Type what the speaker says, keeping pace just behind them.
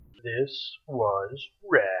This was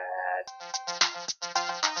rad.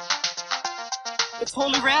 It's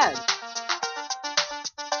totally rad.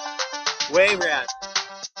 Way rad.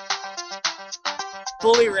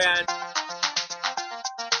 Fully rad.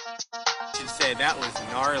 Should say that was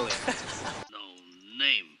gnarly. No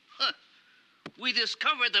name. Huh. We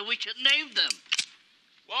discovered that we should name them.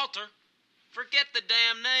 Walter, forget the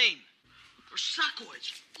damn name. Or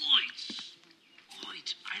suckoids. Oids.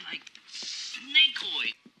 Oids. I like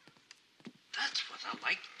snakeoid. That's what I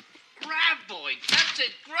like. Graboid. That's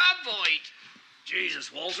it. Graboid.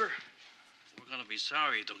 Jesus, Walter. We're going to be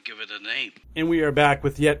sorry you don't give it a name. And we are back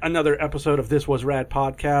with yet another episode of This Was Rad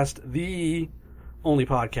Podcast, the only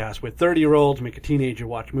podcast with 30-year-olds make a teenager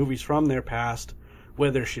watch movies from their past,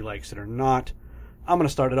 whether she likes it or not. I'm going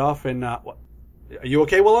to start it off, and are you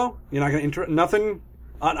okay, Willow? You're not going to intro? Nothing?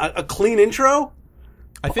 A clean intro?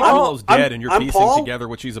 I think Willow's dead, and you're piecing Paul? together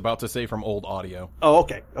what she's about to say from old audio. Oh,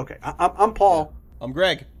 okay. I'm Paul. I'm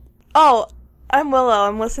Greg. Oh, I'm Willow.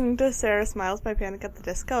 I'm listening to Sarah Smiles by Panic at the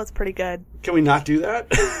Disco. It's pretty good. Can we not do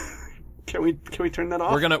that? Can we turn that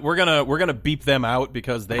off? We're gonna beep them out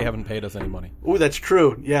because they haven't paid us any money. Ooh, that's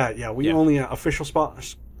true. Yeah. We only official spot.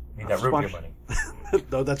 Need that root beer money.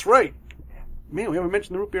 No, that's right. Man, we haven't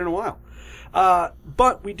mentioned the root beer in a while.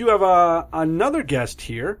 But we do have another guest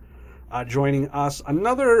here joining us.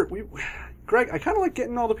 Greg, I kind of like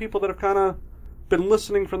getting all the people that have kind of been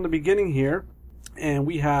listening from the beginning here. And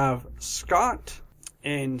we have Scott.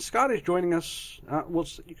 And Scott is joining us.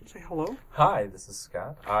 You can say hello. Hi, this is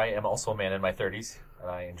Scott. I am also a man in my 30s,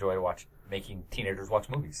 and I enjoy making teenagers watch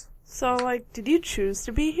movies. So, did you choose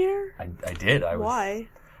to be here? I did. Why?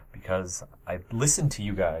 Because I listened to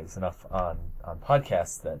you guys enough on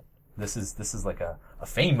podcasts that this is like a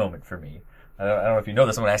fame moment for me. I don't know if you know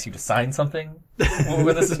this. I'm going to ask you to sign something when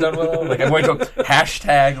this is done, Willow. I'm going to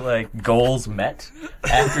hashtag goals met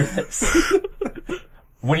after this.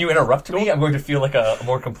 When you interrupt me, I'm going to feel like a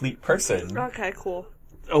more complete person. Okay, cool.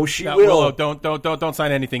 Oh, she will. Willow, don't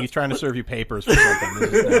sign anything. He's trying to serve you papers for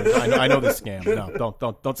something. I know this scam. No,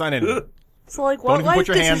 don't sign anything. So, what don't even life put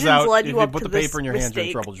your hands out. led If you you up put to the paper in your mistake? hands, you're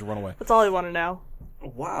in trouble. Just run away. That's all I want to know.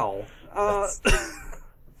 Wow.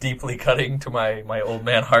 Deeply cutting to my old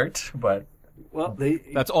man heart, but... Well,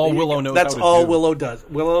 that's all Willow knows. That's how to all do. Willow does.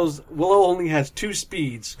 Willow only has two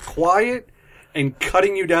speeds: quiet and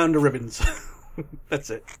cutting you down to ribbons. That's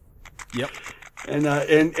it. Yep. And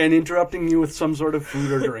interrupting you with some sort of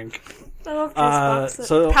food or drink. I love this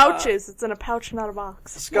box. Pouches. It's in a pouch, not a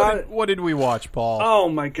box. Scott, what did we watch, Paul? Oh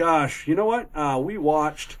my gosh! You know what? We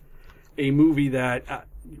watched a movie that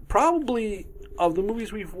probably of the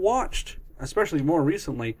movies we've watched, especially more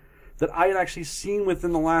recently, that I had actually seen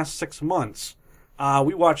within the last 6 months.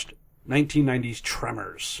 We watched 1990's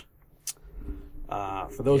Tremors. For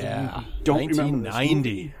those of you who don't remember this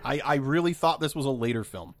movie. I really thought this was a later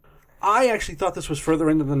film. I actually thought this was further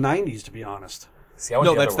into the 90s, to be honest. See,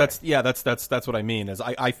 that's what I mean. Is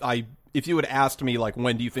I if you had asked me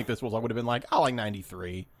when do you think this was, I would have been like, I like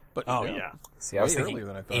 93. But yeah. See, I was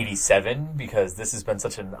thinking 87 because this has been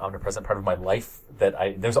such an omnipresent part of my life that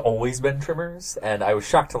there's always been Tremors, and I was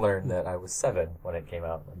shocked to learn that I was 7 when it came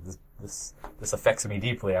out. This affects me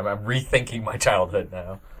deeply. I'm rethinking my childhood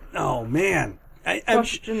now. Oh man,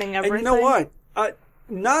 questioning everything. And you know what?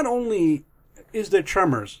 Not only is there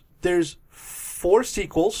Tremors, there's 4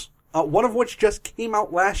 sequels, one of which just came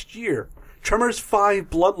out last year. Tremors 5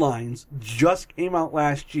 Bloodlines just came out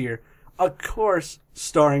last year. Of course,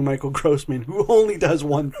 starring Michael Grossman, who only does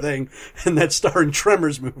one thing, and that's star in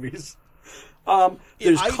Tremors movies.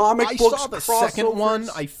 There's comic books. I saw the second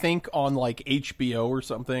one, I think, on HBO or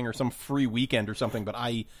something, or some free weekend or something, but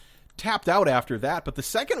I tapped out after that. But the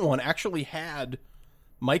second one actually had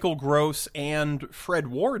Michael Gross and Fred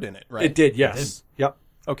Ward in it, right? It did, yes. Yep.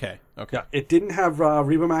 Okay. Yeah, it didn't have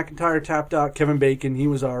Reba McEntire tapped out. Kevin Bacon, he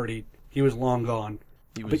was long gone.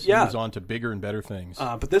 He was on to bigger and better things.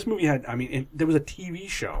 But this movie had, there was a TV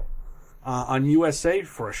show on USA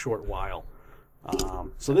for a short while.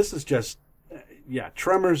 So this is just,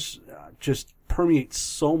 Tremors just permeates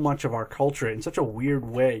so much of our culture in such a weird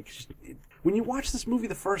way. When you watch this movie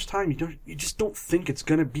the first time, you just don't think it's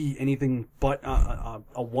going to be anything but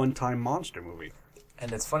a one-time monster movie.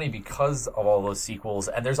 And it's funny because of all those sequels,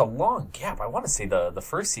 and there's a long gap. I want to say the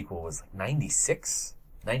first sequel was 96,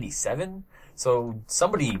 97. So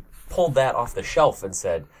somebody pulled that off the shelf and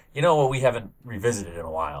said, you know what, we haven't revisited in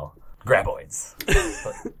a while. Graboids.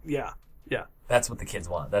 Yeah. That's what the kids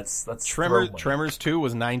want. That's Tremors 2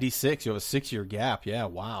 was 96. You have a 6-year gap. Yeah,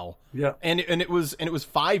 wow. Yeah. And it was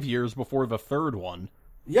 5 years before the third one.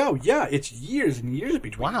 Yeah, it's years and years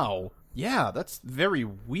between. Wow. Yeah, that's very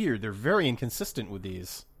weird. They're very inconsistent with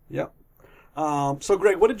these. Yep. So,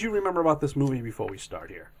 Greg, what did you remember about this movie before we start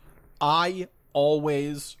here? I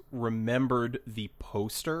always remembered the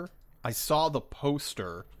poster. I saw the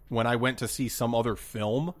poster when I went to see some other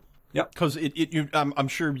film. Yep. Because I'm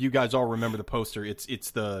sure you guys all remember the poster.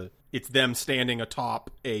 It's them standing atop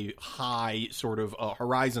a high sort of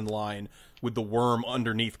horizon line with the worm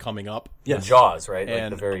underneath coming up. The Jaws, right? Like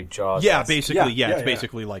And- the very Jaws. Yeah, basically, Yeah, it's yeah.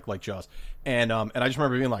 basically like Jaws. And I just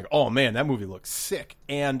remember being like, oh man, that movie looks sick.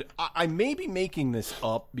 And I may be making this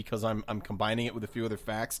up because I'm combining it with a few other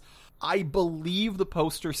facts. I believe the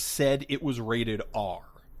poster said it was rated R.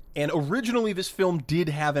 And originally this film did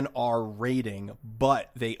have an R rating, but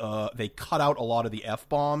they cut out a lot of the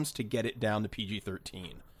F-bombs to get it down to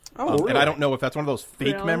PG-13. Oh, really? And I don't know if that's one of those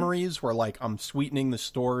fake Really? memories where, like, I'm sweetening the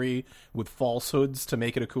story with falsehoods to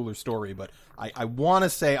make it a cooler story. But I want to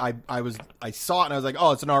say I saw it and I was like,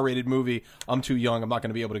 oh, it's an R-rated movie. I'm too young. I'm not going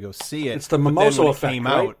to be able to go see it. It's the But then Mimosa when it effect, came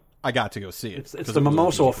right? out, I got to go see it. It's 'cause the it was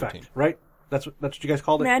Mimosa PG-13. effect, right? That's what you guys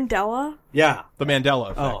called it? Mandela? Yeah. The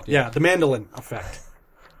Mandela effect. Oh, yeah, the mandolin effect.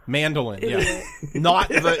 Mandolin, yeah. Not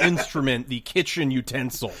the instrument, the kitchen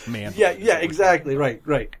utensil mandolin. Yeah, exactly. Right.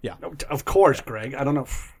 Yeah. No, of course, Greg. I don't know.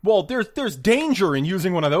 Well, there's danger in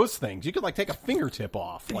using one of those things. You could, like, take a fingertip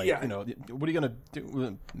off. Like, Yeah. you know, what are you going to do with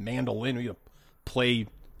a mandolin? Are you going to play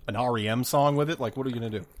an REM song with it? Like, what are you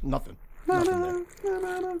going to do? Nothing. Nothing there.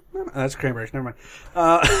 That's Cranberries. Never mind.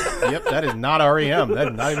 Yep, that is not REM. That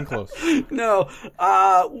is not even close. No.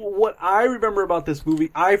 What I remember about this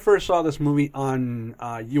movie, I first saw this movie on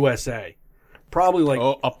USA. Probably like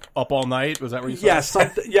Oh, up all night? Was that where you saw yeah, it?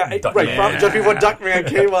 something. Yeah, right. Duckman. Probably just before Duckman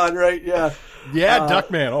came on, right? Yeah. Yeah,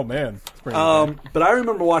 Duckman. Oh, man. It's pretty bad. But I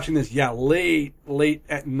remember watching this, late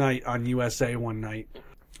at night on USA one night.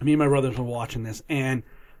 Me and my brothers were watching this, and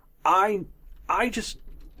I just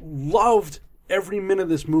loved every minute of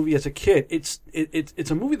this movie as a kid. It's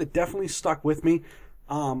a movie that definitely stuck with me.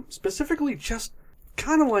 Specifically, just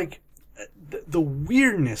kind of like the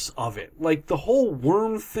weirdness of it, like the whole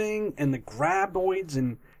worm thing and the graboids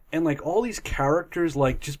and like all these characters,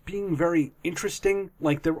 like just being very interesting.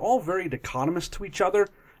 Like they're all very dichotomous to each other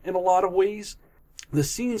in a lot of ways. The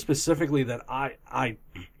scene specifically that I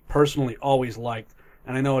personally always liked,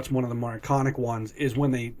 and I know it's one of the more iconic ones, is when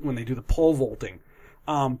they do the pole vaulting.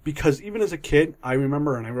 Because even as a kid, I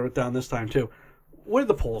remember, and I wrote it down this time too, where did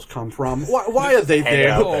the poles come from? Why are they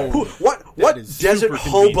there? Oh, What is desert super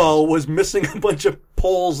hobo was missing a bunch of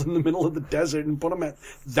poles in the middle of the desert and put them at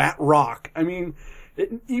that rock? I mean,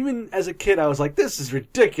 even as a kid, I was like, this is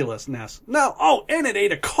ridiculousness. No, and it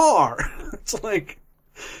ate a car. It's like...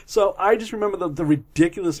 So I just remember the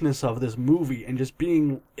ridiculousness of this movie and just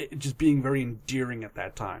being very endearing at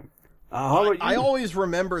that time. How about you? I always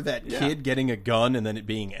remember that kid getting a gun and then it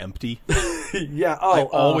being empty. yeah. I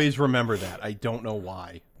always remember that. I don't know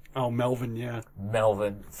why. Melvin. Yeah.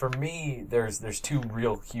 Melvin. For me, there's two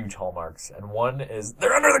real huge hallmarks, and one is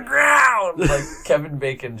they're under the ground, like Kevin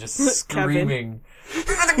Bacon just screaming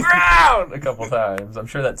under the ground a couple times. I'm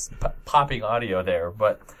sure that's popping audio there,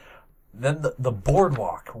 but then the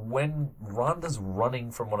boardwalk when Rhonda's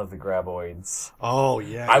running from one of the graboids. Oh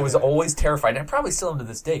yeah. I was always terrified, and I probably still am to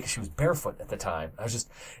this day because she was barefoot at the time. I was just,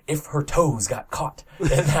 if her toes got caught in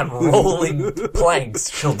that rolling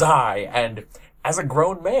planks, she'll die. And as a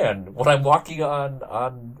grown man, when I'm walking on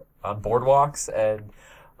boardwalks and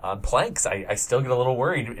on planks, I still get a little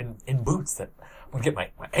worried in boots that I'm gonna get my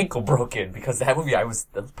ankle broken, because that movie that was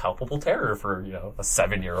palpable terror for a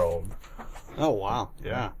 7-year-old. Oh wow.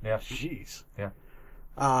 Yeah. Yeah. Jeez. Yeah.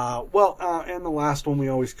 And the last one we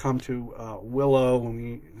always come to, Willow. When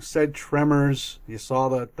we said Tremors, you saw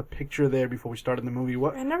the picture there before we started the movie.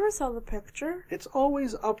 I never saw the picture. It's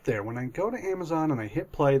always up there. When I go to Amazon and I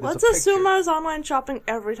hit play, there's Let's a picture. assume I was online shopping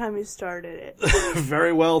every time you started it.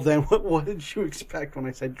 Very well then. What did you expect when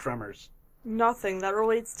I said Tremors? Nothing. That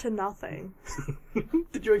relates to nothing.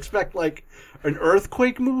 Did you expect like an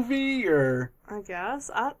earthquake movie or? I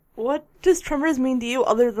guess. What does Tremors mean to you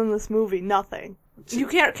other than this movie? Nothing. You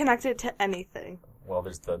can't connect it to anything. Well,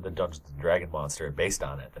 there's the Dungeons and Dragon monster based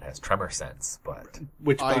on it that has tremor sense, but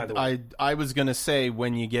Which, by the way, I was gonna say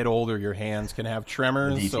when you get older, your hands can have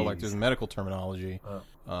tremors. So like, DTs. there's medical terminology.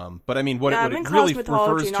 But I mean, what Yeah, it I'm in really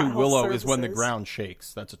cosmetology, refers not to health Willow is when the services. ground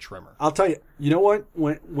shakes. That's a tremor. I'll tell you. You know what?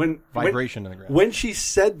 When Vibration in the ground. When she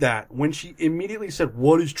said that, when she immediately said,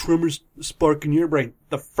 "What is Tremors spark in your brain?"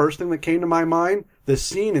 The first thing that came to my mind, the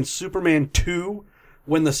scene in Superman 2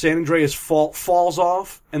 when the San Andreas falls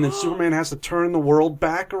off, and then Superman has to turn the world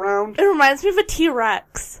back around. It reminds me of a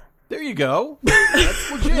T-Rex. There you go.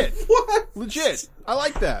 That's legit. What? Legit. I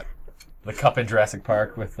like that. The cup in Jurassic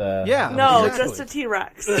Park with Yeah. No, exactly. just a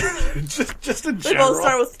T-Rex. just in They general. both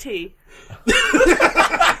start with T.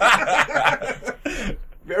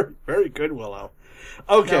 Very, very good, Willow.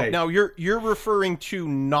 Okay. Now you're referring to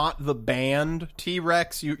not the band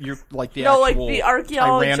T-Rex. You're like the No, like actual the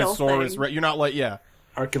archaeological Tyrannosaurus. thing. Right? You're not like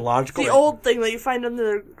Archaeological. The old thing that you find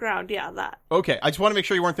under the ground. Yeah, that. Okay, I just want to make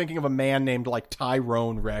sure you weren't thinking of a man named like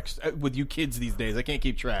Tyrone Rex. With you kids these days, I can't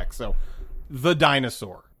keep track. So, the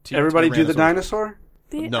dinosaur. Everybody do the Tyrannosaurus. dinosaur?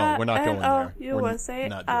 The No, we're not going there. USA. We're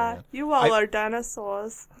not doing that. You all are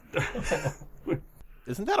dinosaurs.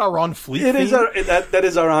 Isn't that our on fleet? It is theme? that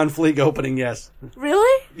is our on fleek opening. Yes.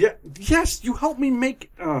 Really? Yeah. Yes. You helped me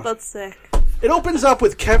make. That's sick. It opens up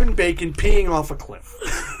with Kevin Bacon peeing off a cliff.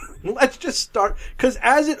 Let's just start because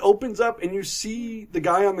as it opens up and you see the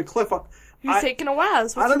guy on the cliff, He's taking a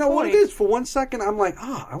Waz. I don't know what it is. For 1 second, I'm like,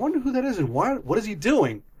 I wonder who that is and why. What is he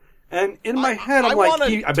doing? And in my head, I'm like,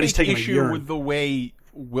 I bet he's taking a issue urine. with the way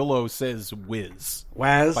Willow says "whiz"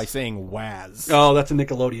 Waz. by saying "waz." Oh, that's a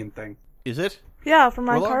Nickelodeon thing. Is it? Yeah, from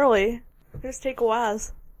Willow? iCarly. Just take a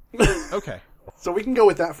Waz. Okay. So we can go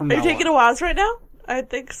with that from Are now you taking on. a Waz right now? I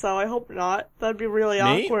think so. I hope not. That'd be really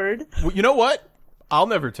Me? awkward. Well, you know what? I'll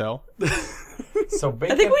never tell. So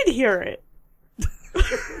Bacon, I think we'd hear it.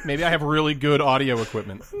 Maybe I have really good audio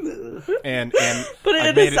equipment, and Put it I've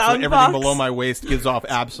in made a it so sound everything box. below my waist gives off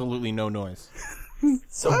absolutely no noise.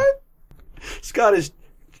 so Scott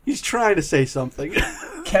he's trying to say something.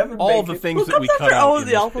 Kevin All Bacon, the things that comes we cut after out. O of in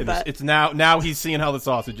the this- alphabet? It's now he's seeing how the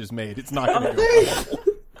sausage is made. It's not going to go.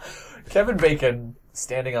 Kevin Bacon,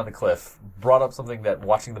 standing on the cliff, brought up something that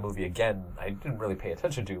watching the movie again, I didn't really pay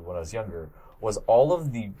attention to when I was younger, was all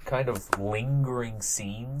of the kind of lingering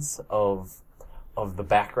scenes of the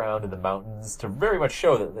background in the mountains to very much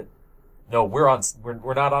show that no, we're not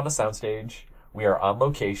on a soundstage, we are on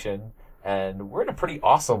location, and we're in a pretty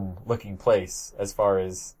awesome looking place as far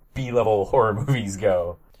as B-level horror movies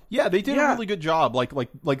go. Yeah, they did Yeah. a really good job.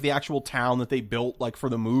 Like the actual town that they built, like for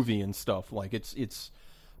the movie and stuff. Like it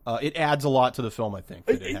adds a lot to the film. I think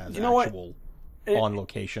that it has You know what? actual on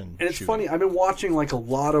location. And it's funny. I've been watching like a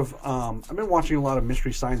lot of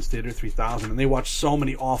Mystery Science Theater 3000, and they watch so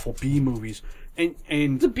many awful B movies.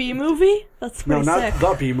 And The B movie? That's no, pretty not sick.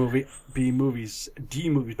 the B movie, B movies, D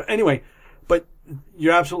movies. But anyway, but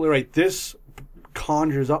you're absolutely right. This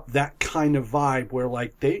conjures up that kind of vibe where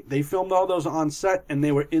like they filmed all those on set and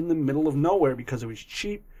they were in the middle of nowhere because it was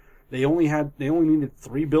cheap. They only needed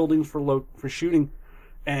 3 buildings for shooting,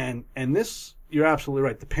 and this, you're absolutely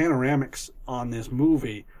right. The panoramics on this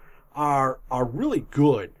movie are really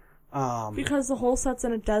good. Because the whole set's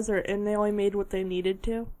in a desert and they only made what they needed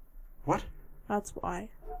to. What? That's why.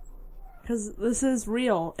 Because this is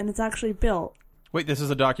real and it's actually built. Wait, this is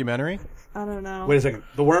a documentary? I don't know. Wait a second.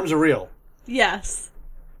 The worms are real. Yes.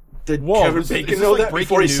 Did Whoa, Kevin is Bacon this know like that breaking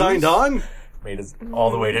before he news? signed on? Made us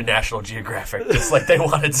all the way to National Geographic, just like they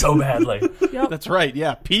wanted so badly. Yep. That's right.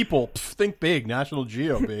 Yeah, people think big. National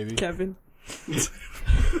Geo, baby. Kevin.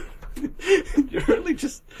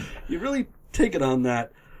 You really take it on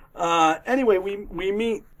that. Anyway, we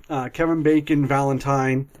meet Kevin Bacon,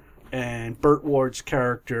 Valentine, and Burt Ward's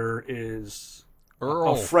character is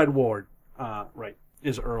Earl. Fred Ward. Right,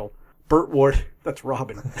 is Earl. Burt Ward, that's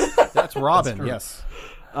Robin. That's Robin. Yes.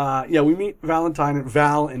 Yeah, we meet Valentine and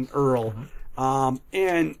Val and Earl,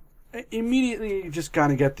 and immediately you just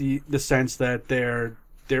kind of get the sense that they're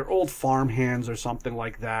old farm hands or something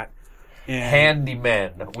like that. And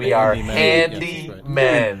Handymen. We are Handymen.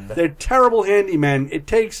 handymen. they're terrible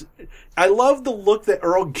handymen. I love the look that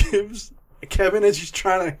Earl gives Kevin as he's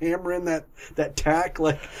trying to hammer in that tack.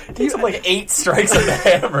 Like It takes him like 8 strikes of the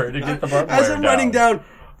hammer to get the barbed as wire I'm writing down,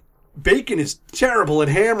 Bacon is terrible at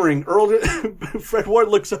hammering. Fred Ward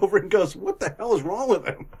looks over and goes, "What the hell is wrong with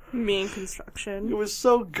him?" Me in It construction. was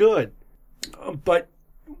so good. But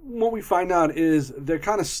what we find out is they're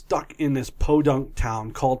kind of stuck in this podunk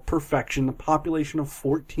town called Perfection, a population of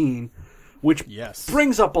 14, which Yes.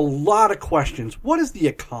 brings up a lot of questions. What is the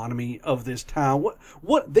economy of this town?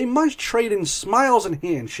 What they must trade in smiles and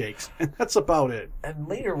handshakes, and that's about it. And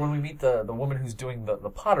later, when we meet the woman who's doing the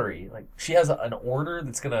pottery, like she has an order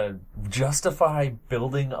that's gonna justify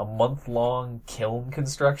building a month-long kiln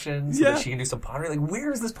construction so Yeah. that she can do some pottery. Like,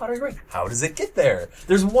 where is this pottery going? How does it get there?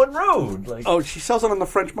 There's one road. Like, Oh, she sells it on the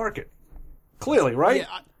French market. Clearly, right?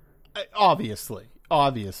 Yeah, obviously.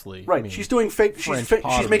 Right. I mean, She's doing fake. French She's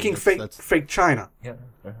pottery, making that's- fake China. yeah.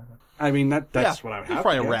 I mean that's what I would There's have.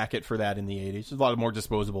 probably yeah. a racket for that in the 80s. There's a lot of more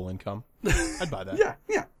disposable income. I'd buy that.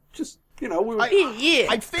 Yeah. Just we were. I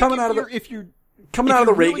think Coming if, out of you're, the- if you're coming if out of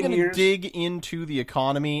the you're really Reagan gonna years. dig into the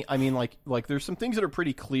economy, I mean, like there's some things that are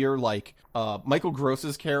pretty clear, like Michael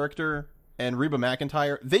Gross's character and Reba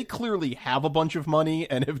McEntire. They clearly have a bunch of money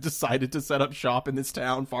and have decided to set up shop in this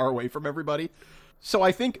town far away from everybody. So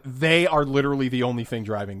I think they are literally the only thing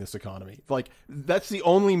driving this economy. Like, that's the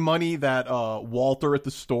only money that Walter at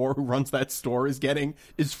the store, who runs that store, is getting,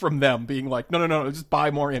 is from them being like, no, just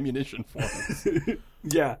buy more ammunition for us.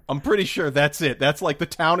 Yeah. I'm pretty sure that's it. That's like the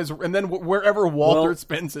town is, and then wherever Walter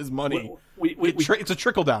spends his money, it's a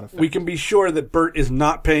trickle-down effect. We can be sure that Bert is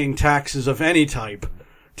not paying taxes of any type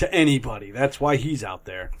to anybody. That's why he's out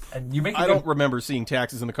there. And you make I don't remember seeing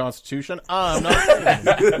taxes in the Constitution. I'm not saying.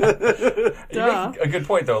 You make a good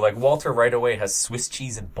point, though. Like, Walter right away has Swiss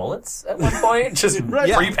cheese and bullets at one point. Just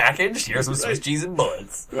Right. pre-packaged. Here's some Swiss cheese and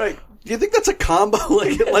bullets. Right. Do you think that's a combo,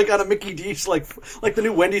 like on a Mickey D's, like the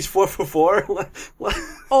new Wendy's 4 for $4?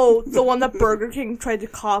 Oh, the one that Burger King tried to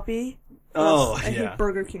copy. Oh, I yeah. hate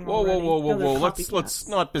Burger King. Whoa, already. whoa! They're Let's copycats.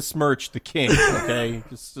 not besmirch the king, okay?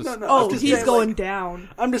 Just, No, Oh, I'm just he's saying, going like, down.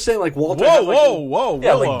 I'm just saying, like, Walter. whoa, had, like, whoa!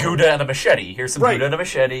 Yeah, like Gouda and a machete. Here's some Right. Gouda and a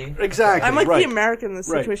machete. Exactly. I'm like right. the American in this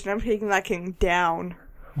Right. situation. I'm taking that king down.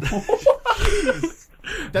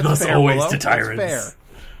 That's Thus fair, always Willow. to That's tyrants. fair.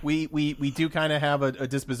 We do kind of have a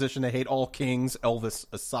disposition to hate all kings, Elvis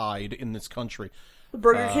aside, in this country. The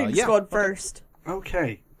Burger King's yeah. going first.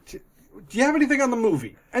 Okay. Do you have anything on the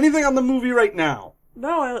movie? Anything on the movie right now?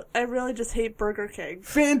 No, I really just hate Burger King.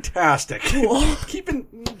 Fantastic.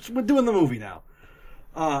 We're doing the movie now.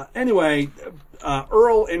 Anyway,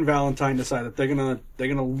 Earl and Valentine decide that they're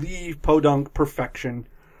gonna leave Podunk Perfection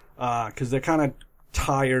because they're kind of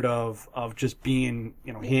tired of just being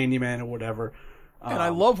handyman or whatever. And I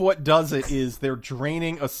love what does it is they're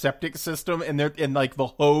draining a septic system, and like the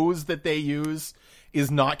hose that they use is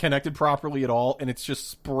not connected properly at all, and it's just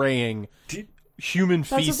spraying human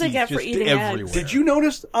what feces they get for just eating eggs. everywhere. Did you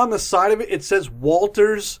notice on the side of it? It says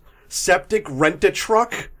Walter's Septic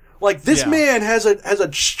Rent-A-Truck. Like, this Yeah. man has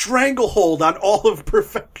a stranglehold on all of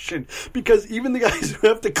Perfection because even the guys who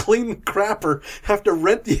have to clean the crapper have to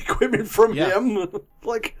rent the equipment from Yeah. him.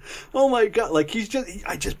 Like, oh my god! Like,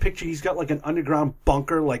 I just picture he's got like an underground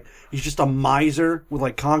bunker. Like, he's just a miser with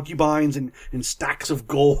like concubines and stacks of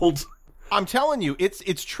gold. I'm telling you,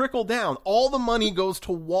 it's trickled down. All the money goes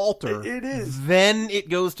to Walter. It is. Then it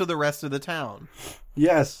goes to the rest of the town.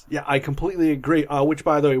 Yes, yeah, I completely agree. Which,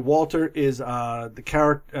 by the way, Walter is the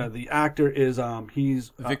character. The actor is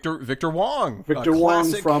he's Victor Wong. Victor a Wong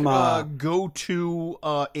classic, from, go-to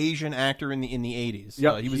Asian actor in the 80s.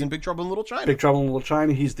 Yep. He was in Big Trouble in Little China. Big Trouble in Little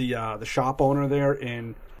China. He's the shop owner there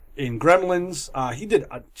in Gremlins. He did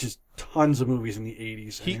just tons of movies in the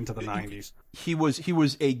 80s and into the 90s. He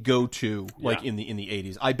was a go-to like Yeah. in the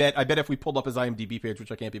 80s. I bet if we pulled up his IMDb page,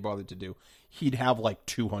 which I can't be bothered to do, he'd have like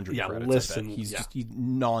 200 Yeah, credits. listen, I bet. He's yeah. just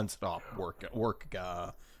nonstop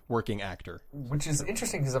working actor. Which is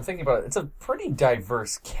interesting because I'm thinking about it. It's a pretty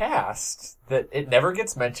diverse cast that it never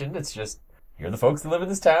gets mentioned. It's just, here are the folks that live in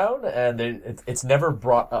this town, and it's never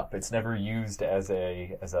brought up. It's never used as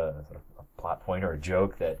a plot point or a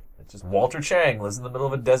joke that it's just Walter Chang lives in the middle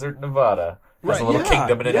of a desert in Nevada. Has a little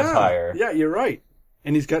kingdom and an empire. Yeah, you're right.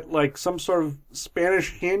 And he's got like some sort of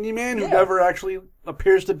Spanish handyman who Yeah. never actually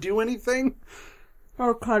appears to do anything.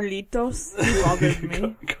 Or Carlitos. He bothered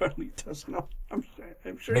me. Carlitos, no, I'm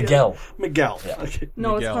sure. Miguel. Miguel. Yeah. Okay.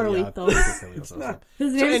 No, it's Miguel, yeah. Carlitos. His So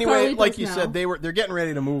name's anyway, Carlitos like you now. said, they're getting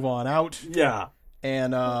ready to move on out, Yeah.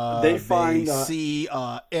 and They find, see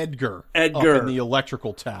Edgar Edgar. up in the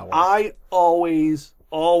electrical tower. I always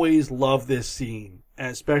love this scene,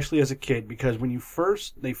 especially as a kid, because when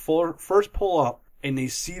they first pull up and they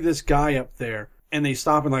see this guy up there, and they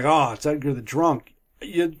stop and like, oh, it's Edgar the drunk.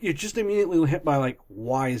 You're just immediately hit by like,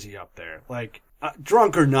 why is he up there? Like,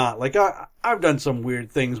 drunk or not? Like, I've done some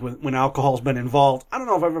weird things when alcohol's been involved. I don't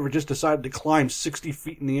know if I've ever just decided to climb 60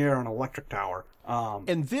 feet in the air on an electric tower.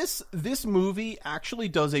 And this movie actually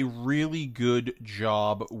does a really good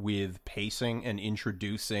job with pacing and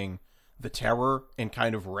introducing the terror and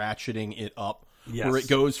kind of ratcheting it up, Yes. where it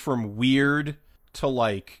goes from weird to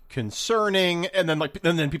like concerning, and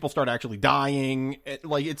then people start actually dying.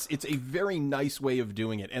 It's a very nice way of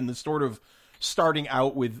doing it, and the sort of starting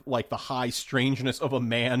out with like the high strangeness of a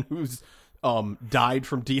man who's died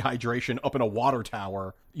from dehydration up in a water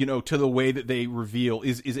tower, to the way that they reveal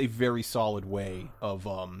is a very solid way of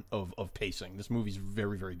pacing. This movie's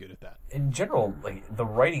very, very good at that. In general, like, the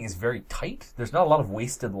writing is very tight. There's not a lot of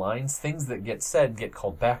wasted lines. Things that get said get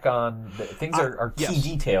called back on. Things are key yes.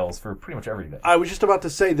 details for pretty much everything. I was just about to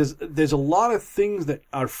say there's a lot of things that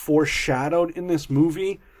are foreshadowed in this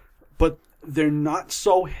movie, but they're not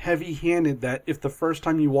so heavy-handed that if the first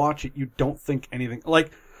time you watch it, you don't think anything.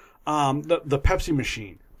 Like the Pepsi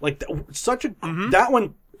machine. Like that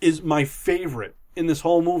one is my favorite in this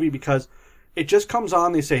whole movie because it just comes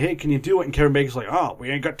on. They say, "Hey, can you do it?" And Kevin Bacon's like, "Oh, we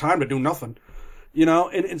ain't got time to do nothing," you know.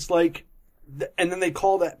 And it's like, and then they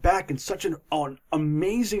call that back in such an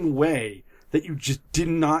amazing way that you just did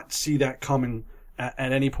not see that coming at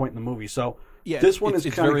any point in the movie. So. Yeah, this one is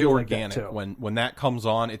it's kind very of organic. like that too. When that comes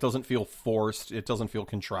on, it doesn't feel forced. It doesn't feel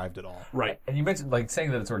contrived at all. Right. And you mentioned like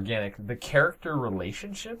saying that it's organic. The character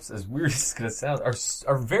relationships, as weird as it's going to sound,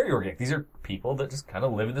 are very organic. These are people that just kind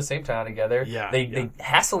of live in the same town together. Yeah. They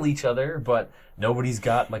hassle each other, but nobody's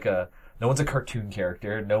got like no one's a cartoon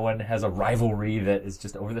character. No one has a rivalry that is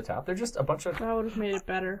just over the top. They're just a bunch of. That would have made it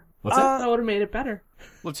better. What's that? That would have made it better.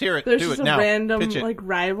 Let's hear it. There's Do just it a now. random Pitch it. like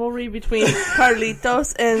rivalry between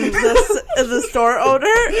Carlitos and the store owner,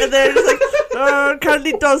 and they're just like,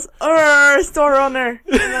 Carlitos, store owner,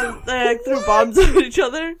 and then they like threw bombs at each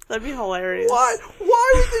other. That'd be hilarious. Why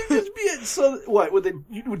would they just be so? What would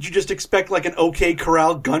you just expect like an OK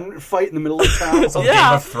Corral gunfight in the middle of town? Some Yeah.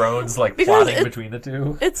 Game of Thrones like Because plotting between the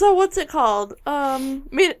two. It's a what's it called?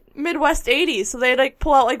 Midwest '80s. So they like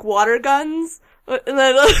pull out like water guns, and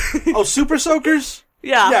then Oh, super soakers.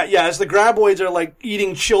 yeah. Yeah. As the graboids are like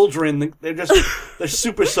eating children, they're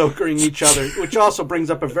super soakering each other, which also brings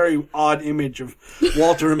up a very odd image of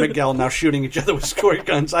Walter and Miguel now shooting each other with squirt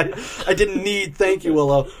guns. I didn't need. Thank you,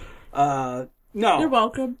 Willow. No, You're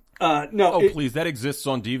welcome. no. Oh, please, that exists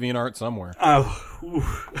on DeviantArt somewhere.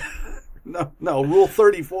 No. Rule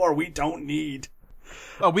 34. We don't need.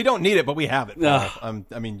 Oh, we don't need it, but we have it. No.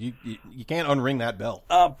 I mean, you can't unring that bell.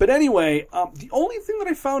 But anyway, the only thing that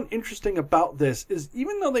I found interesting about this is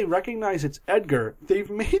even though they recognize it's Edgar, they've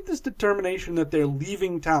made this determination that they're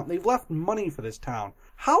leaving town. They've left money for this town.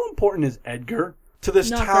 How important is Edgar to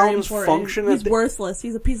this Not very town's important. function? He's worthless.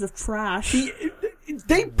 He's a piece of trash.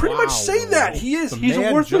 They pretty much say that. He is. The He's a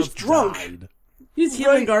man worthless just drunk. died. He's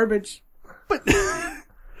human Right. garbage.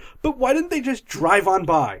 But why didn't they just drive on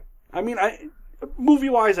by? I mean,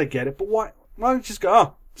 movie-wise, I get it, but why don't you just go,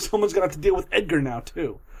 oh, someone's going to have to deal with Edgar now,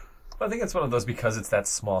 too. Well, I think it's one of those because it's that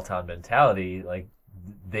small town mentality. Like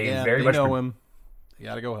they very they much know him. You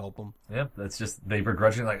gotta go help him. Yeah, that's just they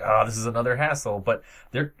begrudgingly like, oh, this is another hassle. But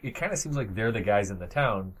it kind of seems like they're the guys in the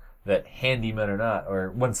town that, handyman or not, or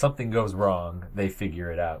when something goes wrong, they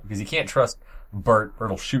figure it out because you can't trust Bert.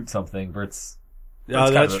 Bert'll shoot something. Bert's Oh,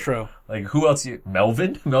 that's kind of true. Like, who else?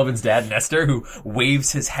 Melvin's dad, Nestor, who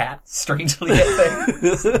waves his hat strangely at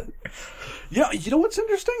things. Yeah, you know what's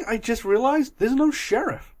interesting? I just realized there's no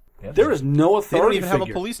sheriff. Yeah. There is no They don't authority even figure. have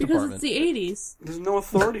a police Because department. it's the 80s. There's no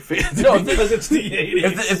authority figure. No, because it's the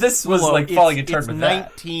 80s. if this was Well, like falling in turn it's with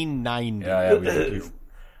that. 1990. Yeah,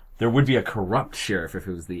 there would be a corrupt sheriff if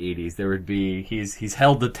it was the 80s. There would be he's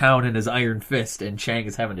held the town in his iron fist, and Chang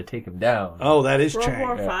is having to take him down. Oh, that is World Chang.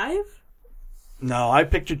 War V? No, I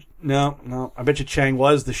pictured... No. I bet you Chang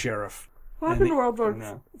was the sheriff. What happened to And World War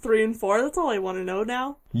no. 3 and 4? That's all I want to know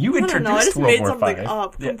now. You I don't know. I introduced just World made War something V.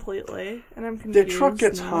 up Yeah. completely, and I'm Their confused. truck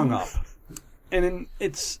gets now. hung up. And then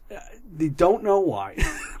it's... they don't know why.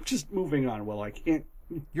 Just moving on. Well, I can't...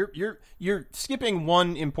 You're skipping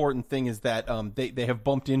one important thing is that they have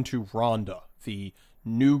bumped into Rhonda, the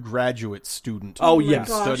new graduate student. Oh, my yes.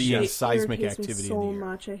 gosh, Studying it seismic irritates me activity so in the air.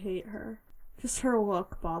 much. I hate her. Just her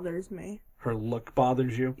look bothers me. Her look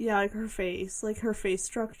bothers you? Yeah, like her face. Like her face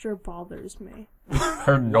structure bothers me.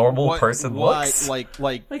 Her normal What- person why- looks. like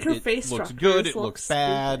Like her it face looks structure good. just It looks looks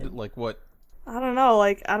bad. stupid. Like what? I don't know.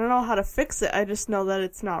 Like I don't know how to fix it. I just know that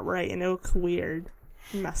it's not right and it looks weird,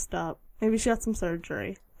 messed up. Maybe she got some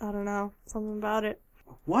surgery. I don't know. Something about it.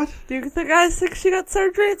 What? Do you guys think she got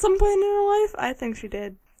surgery at some point in her life? I think she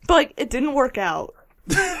did. But like, it didn't work out.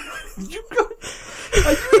 You go...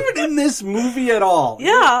 Are you even in this movie at all?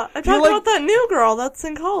 Yeah, I talked like- about that new girl that's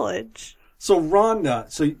in college. So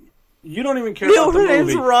Rhonda, you don't even care You know about the her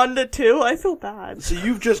name's movie. Rhonda too. I feel bad. So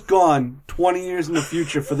you've just gone 20 years in the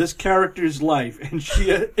future for this character's life, and she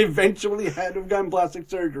eventually had to have gotten plastic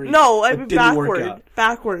surgery. No, I but mean didn't work out.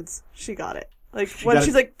 backwards. She got it. Like when got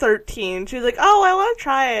she's it. like 13, she's like, "Oh, I want to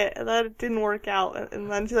try it," and then it didn't work out. And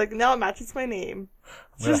then she's like, "Now it matches my name."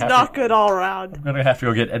 It's gonna just have not to- good all around. I'm gonna have to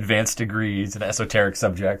go get advanced degrees in esoteric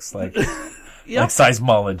subjects like Yep. like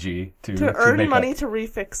seismology to To earn make money up. to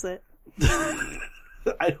refix it.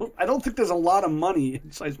 I don't think there's a lot of money in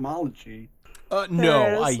seismology. No,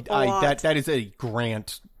 There's a lot. that is a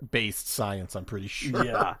grant-based science. I'm pretty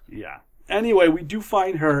sure. Yeah. Anyway, we do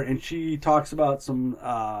find her, and she talks about some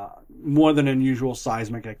more than unusual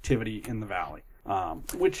seismic activity in the valley,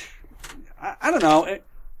 which I don't know.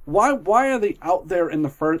 why are they out there in the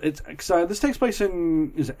first? This takes place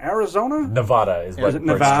in is it Arizona? Nevada is what Is it Bert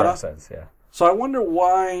Nevada? Stark says. Yeah. So I wonder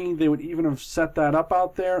why they would even have set that up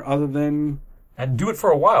out there, other than And do it for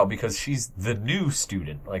a while because she's the new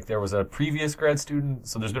student. Like there was a previous grad student,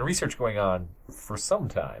 so there's been research going on for some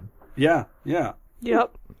time. yeah.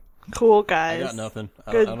 Yep. Cool I guys. got nothing.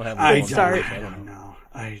 I Good. don't have I any don't, start. I don't know.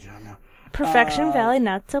 I don't know. Perfection Valley,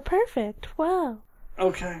 not so perfect. Wow.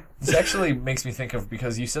 Okay. This actually makes me think of,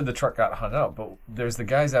 because you said the truck got hung up, but there's the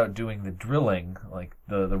guys out doing the drilling, like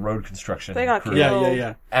the road construction. They got crew. killed.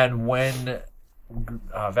 Yeah. And when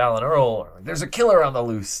Val and Earl, there's a killer on the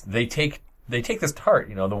loose, they take this tart,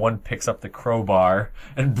 the one picks up the crowbar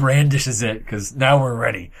and brandishes it, because now we're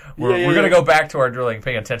ready. We're going to go back to our drilling,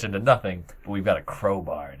 paying attention to nothing, but we've got a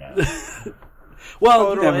crowbar now. Well,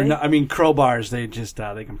 you Totally. never know. I mean, crowbars, they just,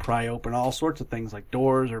 they can pry open all sorts of things like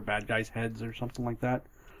doors or bad guys' heads or something like that.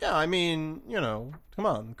 Yeah, I mean, come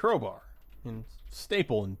on, crowbar. I mean,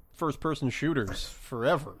 staple in first-person shooters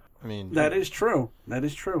forever. I mean, That is true.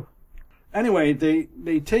 Anyway,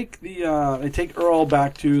 they take Earl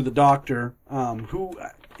back to the doctor, who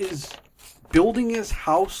is building his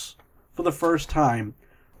house for the first time.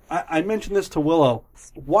 I mentioned this to Willow.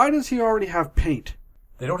 Why does he already have paint?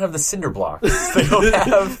 They don't have the cinder blocks. They don't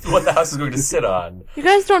have what the house is going to sit on. You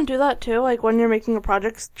guys don't do that too? Like when you're making a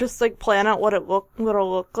project, just like plan out what it'll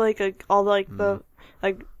look like all the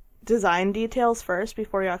design details first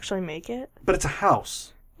before you actually make it. But it's a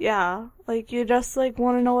house. Yeah, like you just want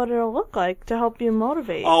to know what it'll look like to help you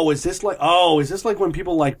motivate. Is this like when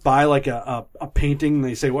people buy a painting and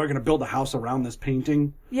they say, we're going to build a house around this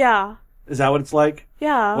painting? Yeah, Is that what it's like?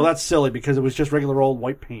 yeah. Well, that's silly because it was just regular old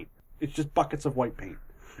white paint. It's just buckets of white paint.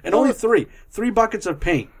 And only three buckets of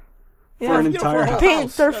paint for an entire house.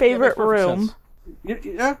 Paint's their That favorite makes perfect room. sense.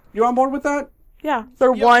 Yeah? You on board with that? Yeah,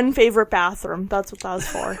 their one favorite bathroom. That's what that was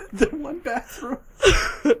for. The one bathroom?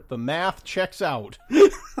 The math checks out.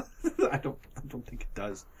 I don't think it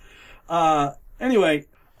does. Anyway,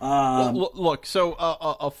 Look, so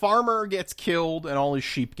a farmer gets killed and all his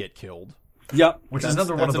sheep get killed. yep. Which is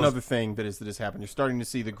another one of those. another thing that has happened. You're starting to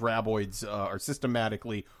see the graboids are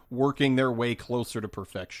systematically working their way closer to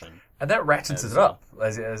perfection. And that ratchets it up,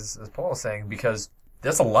 as Paul was saying, because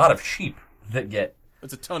there's a lot of sheep that get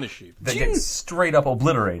It's a ton of sheep. straight up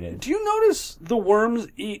obliterated. Do you notice the worms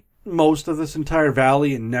eat most of this entire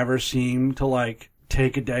valley and never seem to,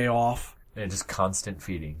 take a day off? Yeah, just constant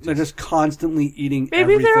feeding. They're just constantly eating Maybe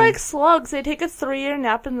everything. they're like slugs. They take a 3-year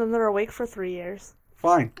nap and then they're awake for 3 years.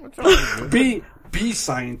 Fine. Be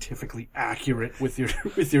scientifically accurate with your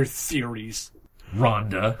theories.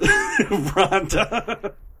 Rhonda.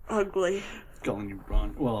 Rhonda. Ugly. Calling you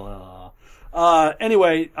Ron. Well,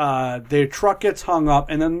 anyway, their truck gets hung up,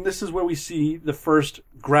 and then this is where we see the first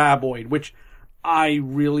graboid, which I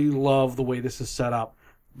really love the way this is set up.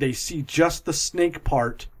 They see just the snake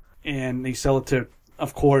part, and they sell it to,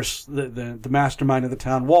 of course, the mastermind of the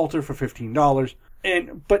town, Walter, for $15.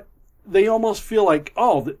 But they almost feel like,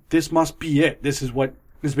 this must be it. This is what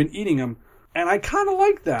has been eating them. And I kind of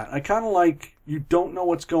like that. I kind of like, you don't know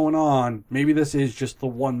what's going on. Maybe this is just the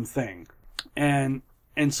one thing. And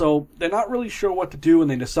so they're not really sure what to do, and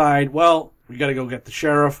they decide, well, we got to go get the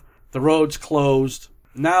sheriff. The road's closed.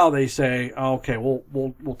 Now they say, okay,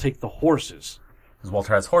 we'll take the horses. Because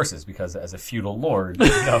Walter has horses, because as a feudal lord,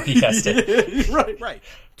 he has to. Right.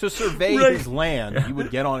 To survey his land, he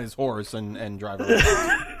would get on his horse and drive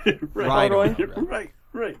around. Ride on.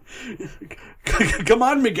 Right. Come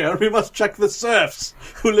on, Miguel. We must check the serfs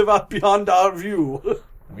who live out beyond our view.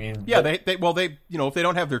 I mean, Yeah, they if they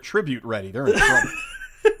don't have their tribute ready, they're in trouble.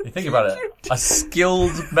 you think about it. A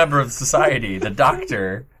skilled member of society, the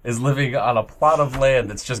doctor, is living on a plot of land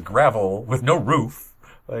that's just gravel with no roof.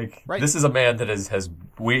 This is a man that has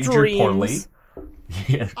wagered Dreams. poorly.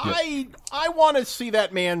 Yeah. I want to see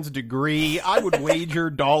that man's degree. I would wager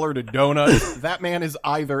 $1 to donuts. That man is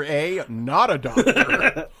either A, not a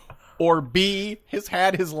doctor, or B, has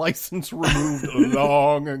had his license removed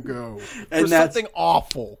long ago for something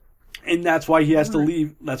awful. And that's why he has to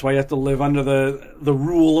leave. That's why he has to live under the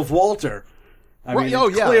rule of Walter. I mean,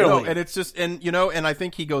 clearly. and it's just and I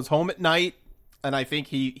think he goes home at night, and I think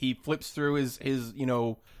he flips through his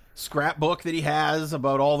scrapbook that he has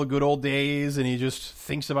about all the good old days, and he just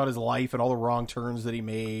thinks about his life and all the wrong turns that he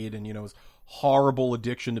made, and his horrible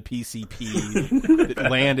addiction to PCP that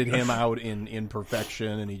landed him out in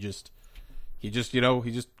perfection, and he just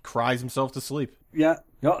cries himself to sleep. Yeah.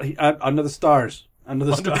 No, under the stars. Under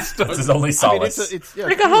the stars. That's his only solace. I mean, it's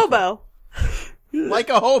Like a hobo. like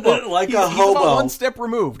a hobo. Like He's a hobo. about one step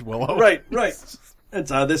removed, Willow. Right. It's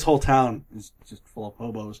this whole town is just full of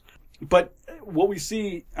hobos. But what we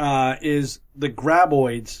see is the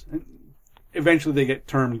graboids. Eventually, they get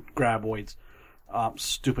termed graboids.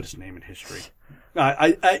 Stupidest name in history.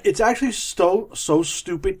 It's actually so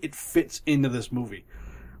stupid it fits into this movie.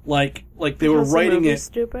 Like they were writing it.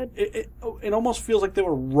 Stupid. It almost feels like they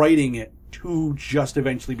were writing it to just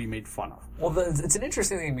eventually be made fun of. Well, it's an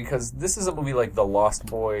interesting thing because this is a movie like The Lost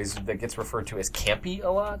Boys that gets referred to as campy a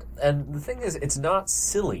lot, and the thing is, it's not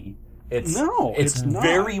silly. It's not.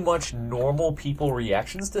 very much normal people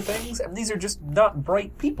reactions to things, and these are just not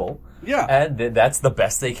bright people. Yeah. And that's the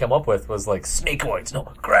best they came up with was like snakeoids, no,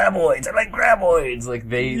 graboids. I like graboids. Like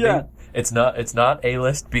it's not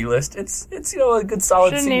A-list, B-list. It's a good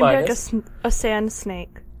solid Should C name minus. like a sand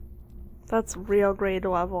snake. That's real grade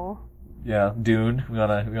level. Yeah, Dune. We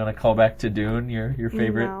wanna call back to Dune. Your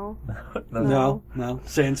favorite? No. No.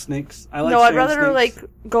 Sand snakes. I like. No, I'd sand rather snakes.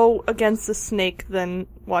 go against the snake than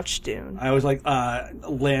watch Dune. I always like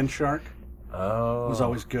land shark. Oh, Was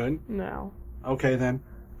always good. No, Okay then.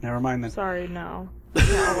 Never mind then. sorry, no.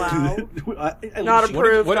 Not allowed. At Not least she-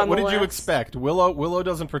 approved. What on the did you list. expect? Willow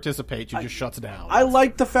doesn't participate. She just shuts down. I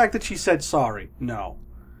like the fact that she said sorry. No,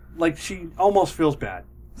 like she almost feels bad.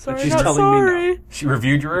 Sorry, she's not telling me sorry. She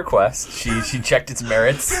reviewed your request. She checked its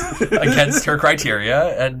merits against her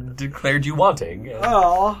criteria and declared you wanting.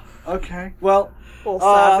 Oh, okay. Well, Little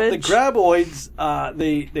the savage.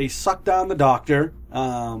 graboids, they suck down the doctor.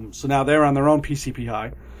 So now they're on their own PCP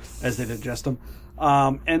high as they digest them.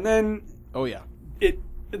 And then Oh yeah.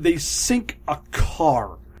 they sink a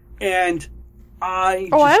car. And I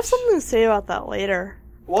have something to say about that later.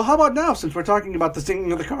 Well, how about now, since we're talking about the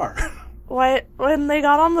sinking of the car? Why, when they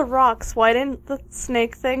got on the rocks, why didn't the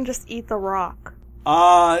snake thing just eat the rock?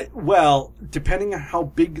 Well, depending on how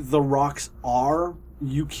big the rocks are,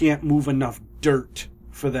 you can't move enough dirt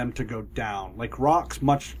for them to go down. Like rocks,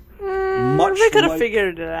 much They could have like-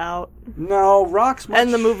 figured it out. No, rocks much...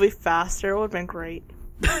 And the movie faster. It would have been great.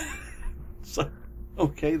 So,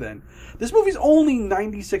 okay, then. This movie's only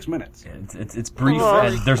 96 minutes. It's brief Oh,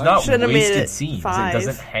 and there's not should've made wasted it scenes. 5. It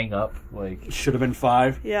doesn't hang up like. It should have been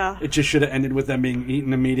 5. Yeah. It just should have ended with them being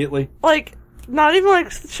eaten immediately. Like, not even,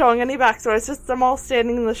 like, showing any backstory. It's just them all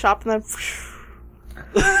standing in the shop and then...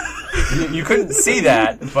 You couldn't see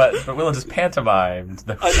that, but Willow just pantomimed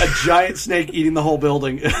A giant snake eating the whole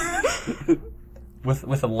building.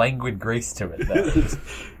 with a languid grace to it. That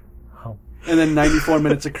And then 94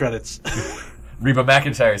 minutes of credits. Reba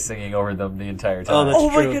McEntire singing over them the entire time. That's Oh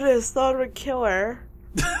my true. goodness, that would kill her.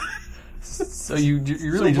 So you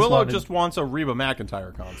really So just Willow wanted... just wants a Reba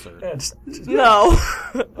McEntire concert. Yeah, just- No.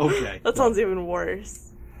 Okay. That sounds even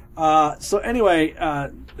worse. So anyway,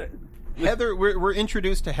 Heather, we're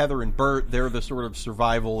introduced to Heather and Bert. They're the sort of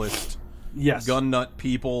survivalist yes. gun nut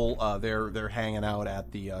people. They're hanging out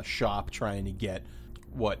at the shop trying to get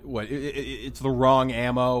it's the wrong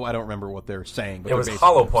ammo. I don't remember what they're saying. But It was they're basically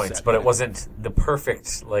hollow points, upset but by it wasn't the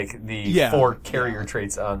perfect, like, the Yeah. 4 carrier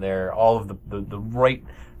traits on there, all of the right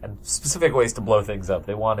and specific ways to blow things up.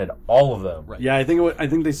 They wanted all of them. Right. Yeah, I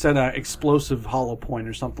think they said explosive hollow point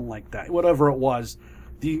or something like that. Whatever it was,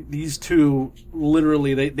 these two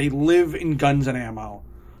literally they live in guns and ammo.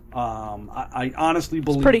 I honestly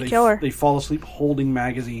believe pretty killer. they fall asleep holding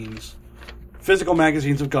magazines, physical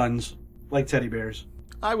magazines of guns, like teddy bears.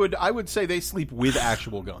 I would say they sleep with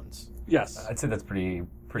actual guns. Yes, I'd say that's pretty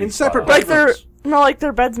in spot separate on. Like they're bedrooms. like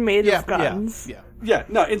their bed's made of guns. Yeah. Yeah,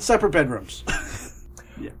 no, in separate bedrooms.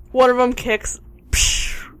 One of them kicks.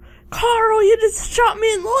 Psh, Carl, you just shot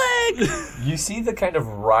me in the leg. You see the kind of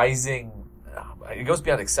rising. It goes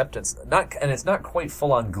beyond acceptance, and it's not quite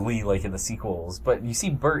full on glee like in the sequels. But you see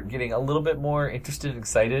Bert getting a little bit more interested and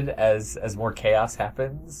excited as more chaos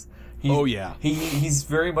happens. Oh, yeah. He's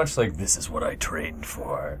very much like, this is what I trained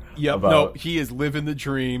for. Yep. No, he is living the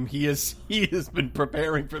dream. He has been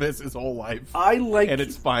preparing for this his whole life. I like, and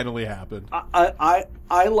it's finally happened. I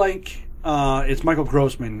like. It's Michael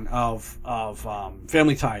Grossman of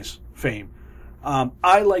Family Ties fame.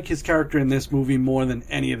 I like his character in this movie more than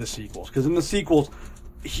any of the sequels, because in the sequels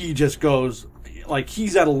he just goes like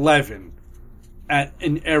he's at 11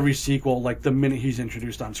 in every sequel, like the minute he's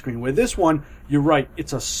introduced on screen. Where this one, you're right,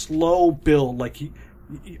 it's a slow build. Like he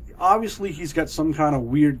obviously he's got some kind of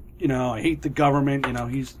weird, I hate the government.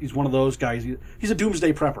 He's one of those guys. He's a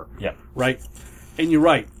doomsday prepper. Yeah. Right. And you're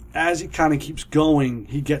right. As it kind of keeps going,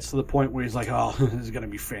 he gets to the point where he's like, "Oh, this is going to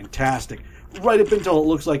be fantastic." Right up until it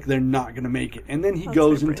looks like they're not going to make it, and then he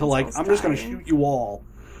goes into like, "I'm just going to shoot you all,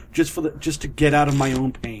 just to get out of my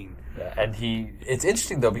own pain." Yeah, and it's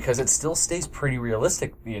interesting though because it still stays pretty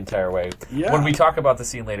realistic the entire way. Yeah. When we talk about the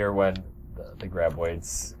scene later when the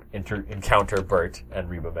graboids encounter Burt and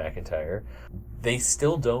Reba McEntire, they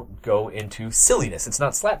still don't go into silliness. It's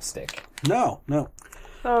not slapstick. No. That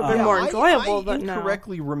would have been more enjoyable, I but no.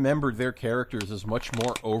 incorrectly remembered their characters as much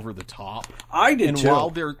more over the top. I did And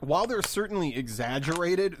too. while they're certainly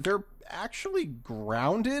exaggerated, they're actually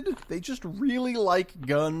grounded. They just really like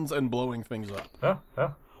guns and blowing things up.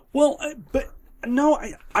 Oh. Well, but no,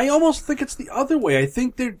 I almost think it's the other way. I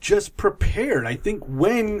think they're just prepared. I think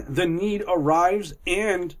when the need arrives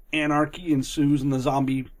and anarchy ensues and the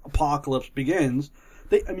zombie apocalypse begins,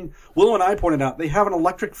 Willow and I pointed out they have an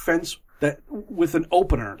electric fence that with an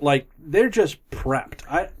opener. Like, they're just prepped.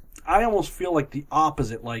 I almost feel like the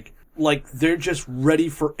opposite. Like they're just ready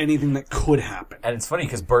for anything that could happen. And it's funny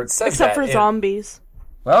because Burt says Except that for zombies.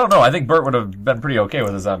 Well, I don't know. I think Burt would have been pretty okay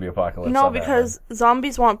with a zombie apocalypse. No, on that because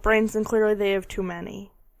zombies want brains, and clearly they have too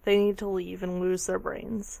many. They need to leave and lose their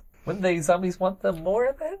brains. Wouldn't they zombies want them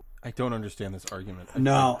more then? I don't understand this argument.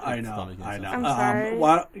 No, It's I not know. making I sense. know. I'm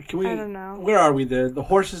sorry. I don't know. Where are we? The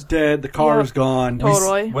horse is dead. The car Yep. is gone.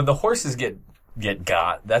 Totally. When the horses get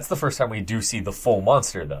got, that's the first time we do see the full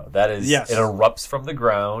monster, though. That is, Yes. it erupts from the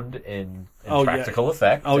ground in practical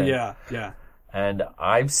effect. Oh, and, yeah. And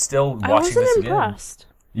I'm still I watching wasn't this again. impressed.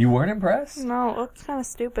 You weren't impressed? No, it looks kind of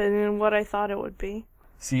stupid in what I thought it would be.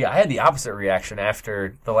 See, I had the opposite reaction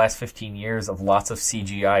after the last 15 years of lots of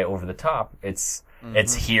CGI over the top. It's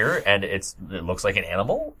here, and it looks like an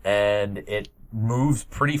animal, and it moves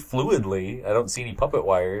pretty fluidly. I don't see any puppet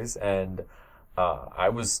wires, and I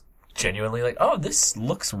was genuinely like, oh, this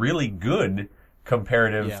looks really good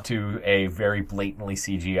comparative to a very blatantly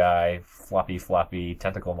CGI, floppy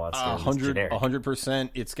tentacle monster. that's generic. 100%.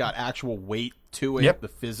 It's got actual weight to it. Yep. The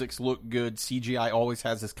physics look good. CGI always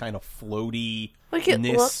has this kind of floaty-ness Like, it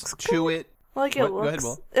looks to it. Like, Go ahead,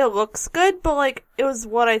 Will. it looks good, but, like, it was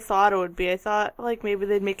what I thought it would be. I thought, like, maybe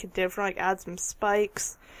they'd make it different, like, add some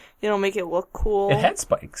spikes, make it look cool. It had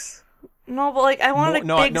spikes. No, but, like, I wanted, big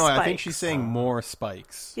spikes. I think she's saying more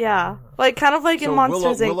spikes. Yeah. Like, kind of like in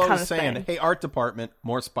Monsters Inc. Willow's kind of saying, thing. hey, art department,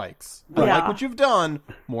 more spikes. I Yeah. like what you've done,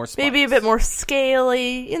 more spikes. Maybe a bit more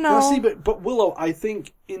scaly, Well, see, but Willow, I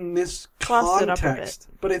think in this Glossed it up a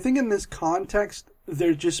context,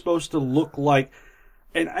 they're just supposed to look like,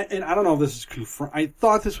 and I don't know if this is confirmed. I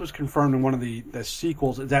thought this was confirmed in one of the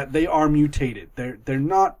sequels that they are mutated. They're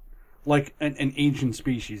not like an ancient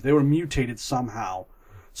species. They were mutated somehow.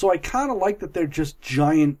 So I kind of like that they're just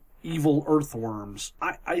giant evil earthworms.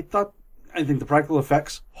 I think the practical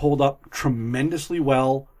effects hold up tremendously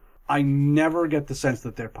well. I never get the sense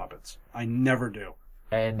that they're puppets. I never do.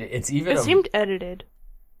 And it's even... It seemed edited.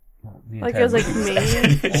 the Like, it was, like, entire-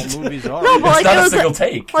 made. All movies are. No, but, It's like, not it a was, single like,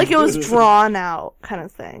 take. like, it was drawn out kind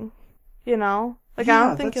of thing. Like, I Yeah,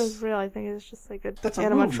 don't think it that's- was real. I think it was just, like, That's a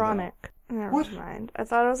movie, animatronic. Never What? mind. I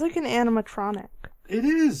thought it was, like, an animatronic. It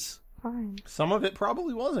is. Fine. Some of it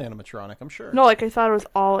probably was animatronic, I'm sure. No, like, I thought it was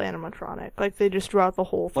all animatronic. Like, they just drew out the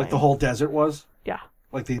whole thing. Like the whole desert was? Yeah.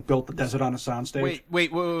 Like they built the desert on a soundstage?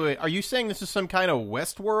 Wait. Are you saying this is some kind of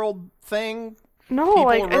Westworld thing? No, People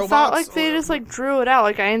like, and I thought, robots, like, they or- just, like, drew it out.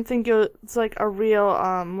 Like, I didn't think it was, like, a real,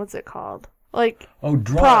 what's it called? Like, Oh,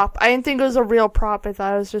 draw. prop. I didn't think it was a real prop. I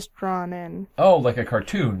thought it was just drawn in. Oh, like a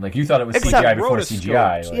cartoon. Like you thought it was Except CGI before rotoscoped.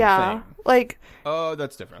 CGI. Like, Yeah. thing. Like, Oh,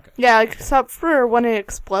 that's different. Okay. yeah, except for when it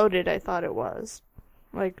exploded, I thought it was.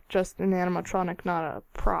 Like, just an animatronic, not a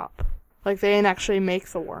prop. Like, they didn't actually make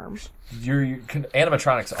the worm.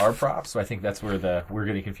 Animatronics are props, so I think that's where we're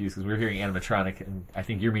getting confused because we're hearing animatronic, and I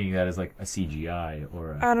think you're meaning that as like a CGI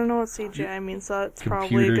or a... I don't know what CGI means, so that's probably a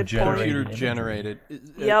Computer good generated. point. Computer generated.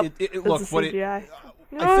 Yep, Look, it's a what it, CGI.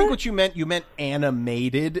 I think what you meant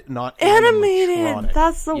animated, not Animated! animatronic.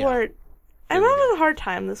 That's the Yeah. word. I'm having a hard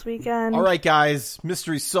time this weekend. All right, guys,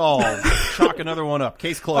 mystery solved. Chalk another one up.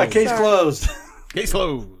 Case closed. Case closed. Case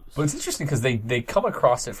closed. But it's interesting because they come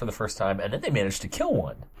across it for the first time, and then they manage to kill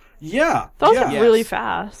one. Yeah. That was yeah. Yes. really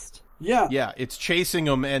fast. Yeah. Yeah, it's chasing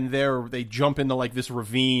them, and they jump into like this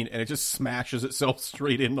ravine, and it just smashes itself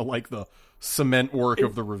straight into like the cement work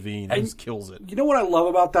of the ravine and just kills it. You know what I love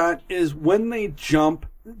about that is when they jump,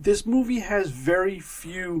 this movie has very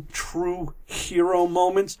few true hero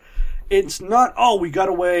moments. It's not, oh, we got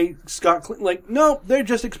away, Scott Clean. Like, no, they're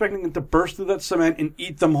just expecting it to burst through that cement and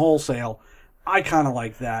eat them wholesale. I kind of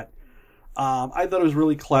like that. I thought it was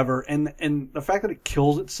really clever. And the fact that it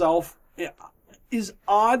kills itself is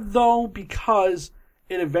odd, though, because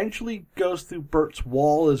it eventually goes through Bert's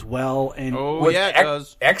wall as well. And Oh, yeah, it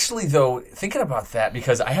does. Actually, though, thinking about that,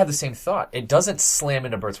 because I had the same thought, it doesn't slam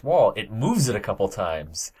into Bert's wall. It moves it a couple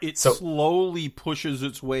times. It So- slowly pushes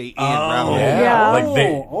its way in. Yeah. Yeah. Like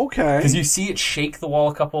they, okay. because you see it shake the wall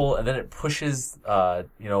a couple, and then it pushes,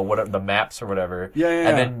 whatever the maps or whatever. Yeah, yeah,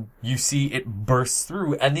 And yeah. then you see it burst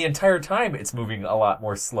through, and the entire time it's moving a lot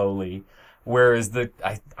more slowly. Whereas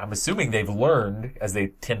I'm assuming they've learned as they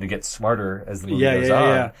tend to get smarter as the movie Yeah, goes yeah, on.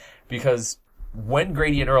 yeah. Because when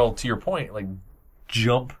Grady and Earl, to your point, like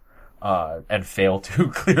jump and fail to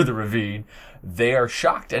clear the ravine, they are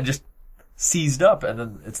shocked and just seized up. And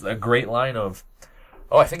then it's a great line of,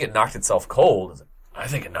 "Oh, I think it knocked itself cold. I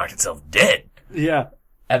think it knocked itself dead." Yeah.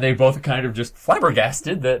 And they both kind of just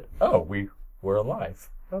flabbergasted that, "Oh, we're alive."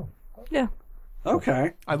 Oh. Yeah.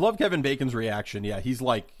 Okay. I love Kevin Bacon's reaction. Yeah, he's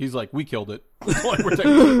like, we killed it. Like,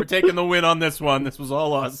 we're taking the win on this one. This was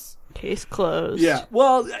all us. Case closed. Yeah.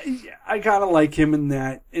 Well, I kind of like him in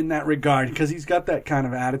that regard because he's got that kind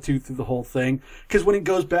of attitude through the whole thing. Because when he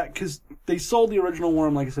goes back, because they sold the original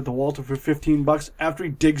worm, like I said, to Walter for $15. After he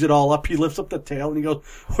digs it all up, he lifts up the tail and he goes,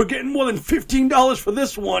 "We're getting more than $15 for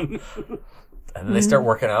this one." And then they start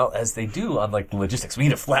working out, as they do, on like the logistics. We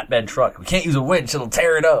need a flatbed truck. We can't use a winch; it'll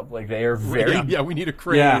tear it up. Like they are very. Yeah, we need a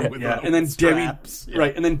crane. Yeah, with, yeah. with And then straps. Debbie,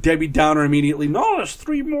 right? And then Debbie Downer immediately. "No, there's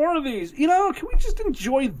 3 more of these. You know, can we just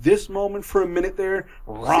enjoy this moment for a minute there?"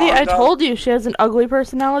 See, I told you she has an ugly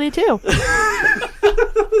personality too.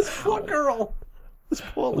 Poor girl. This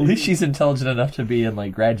poor At lady. least she's intelligent enough to be in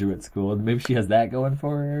like graduate school, and maybe she has that going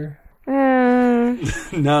for her.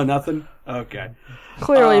 No, nothing. Okay.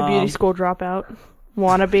 Clearly a beauty school dropout.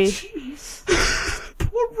 Wannabe.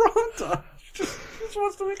 Poor Rhonda. She just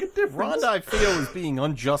wants to make a difference. Rhonda, I feel, is being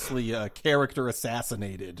unjustly character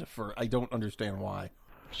assassinated. I don't understand why.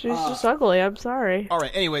 She's just ugly, I'm sorry. All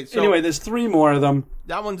right. Anyway, so Anyway, there's 3 more of them.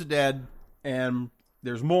 that one's dead, and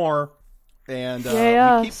there's more. And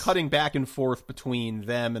Yes. we keep cutting back and forth between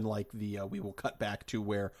them and like we will cut back to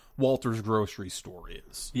where Walter's grocery store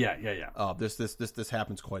is. Yeah. This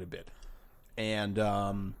happens quite a bit, and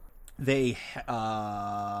they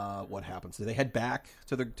what happens? Do they head back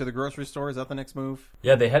to the grocery store? Is that the next move?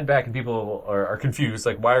 Yeah, they head back, and people are confused.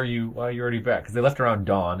 Like, why are you already back? Because they left around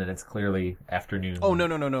dawn, and it's clearly afternoon. Oh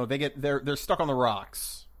no! They're stuck on the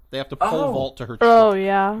rocks. They have to pole vault to her. Oh, truck.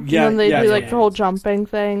 yeah. Yeah, And then they yeah, do yeah, like yeah. the whole jumping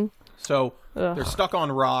thing. So Ugh. they're stuck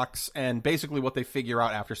on rocks, and basically what they figure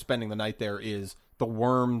out after spending the night there is the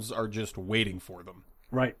worms are just waiting for them.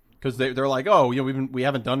 Right. Because they're like, oh, you know, we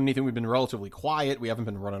haven't done anything. We've been relatively quiet. We haven't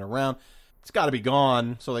been running around. It's got to be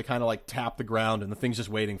gone. So they kind of like tap the ground, and the thing's just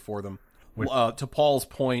waiting for them. To Paul's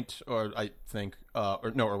point, or I think,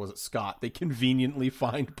 or was it Scott? They conveniently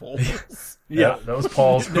find poles. Yeah. That was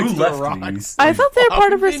Paul's. Who Next to the left rocks. these? I thought they were How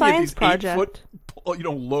part of her convenient science these project. 8-foot,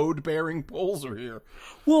 load-bearing poles are here.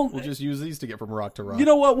 Well, We'll just use these to get from rock to rock. you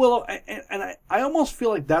know what, Willow? I almost feel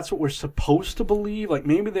like that's what we're supposed to believe. Like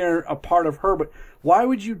maybe they're a part of her, but why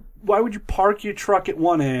would you park your truck at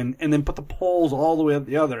one end and then put the poles all the way at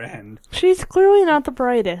the other end? She's clearly not the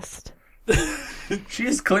brightest. She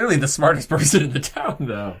is clearly the smartest person in the town,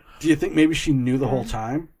 though. Do you think maybe she knew the whole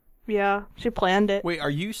time? Yeah, she planned it. Wait, are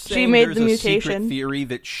you saying made there's the a secret mutation. theory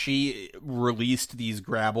that she released these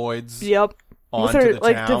graboids? Yep. With Onto her the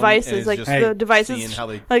like town and devices, is like just the seeing devices, how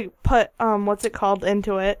they- like put what's it called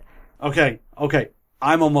into it. Okay.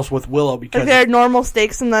 I'm almost with Willow because Like they're normal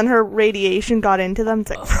stakes, and then her radiation got into them. It's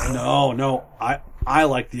like no, I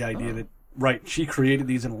like the idea that she created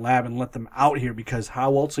these in a lab and let them out here because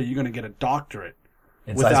how else are you going to get a doctorate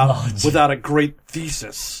In without seismology. without a great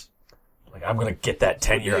thesis? Like, I'm going to get that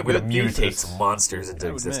tenure. I'm What going a to good mutate thesis. some monsters into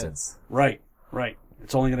I would admit. existence. Right.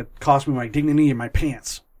 It's only going to cost me my dignity and my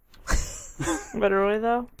pants. literally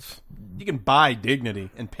though. You can buy dignity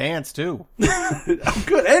and pants too. I'm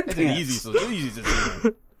good at It's an pants. easy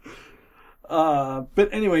solution. But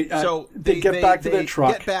anyway, So they get back to their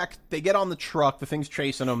truck. They get on the truck. The thing's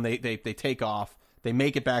chasing them. They take off. They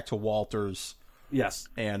make it back to Walter's, Yes.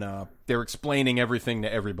 and they're explaining everything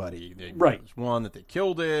to everybody. Right. There's one that they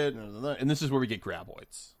killed it, and this is where we get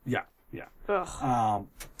graboids. Yeah. Ugh.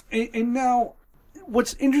 And now,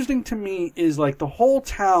 what's interesting to me is like the whole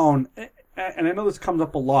town, and I know this comes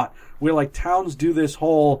up a lot, where like towns do this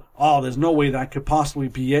whole, there's no way that could possibly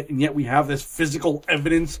be it, and yet we have this physical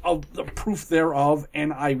evidence of the proof thereof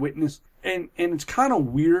and eyewitness, and it's kind of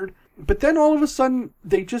weird. But then all of a sudden,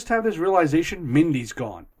 they just have this realization, Mindy's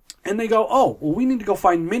gone. And they go, we need to go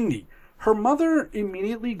find Mindy. Her mother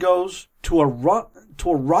immediately goes to a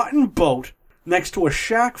rotten boat, next to a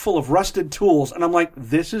shack full of rusted tools, and I'm like,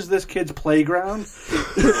 this is this kid's playground?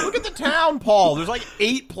 Look at the town, Paul. There's like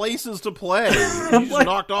 8 places to play. You just like,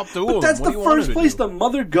 knocked off 2 but of them. that's What the do you want her first to place do? the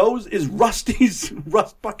mother goes is Rusty's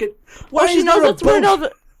rust bucket. Why Well, is there a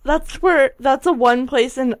boat? that's the one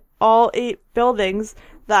place in all 8 buildings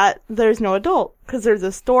that there's no adult. Because there's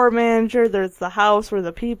a store manager, there's the house where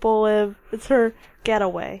the people live. It's her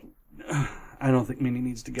getaway. I don't think Minnie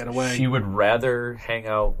needs to get away. She would rather hang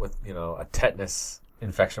out with, a tetanus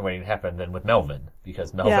infection waiting to happen than with Melvin,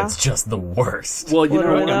 because Melvin's just the worst. Well, you know,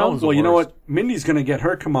 Literally, no. well, you know what? Mindy's going to get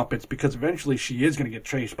her comeuppance because eventually she is going to get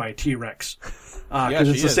chased by a T-Rex. Because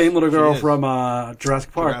it's she the is. same little She girl is. from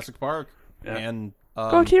Jurassic Park. Jurassic Park. Yeah. And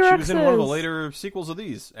Go she was in one of the T-Rexes. later sequels of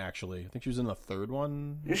these, actually. I think she was in the 3rd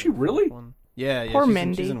one. Is she really? One. Yeah, Poor she's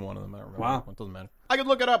Mindy. she's in one of them. I don't remember. Wow. It doesn't matter. I could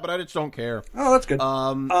look it up, but I just don't care. Oh, that's good.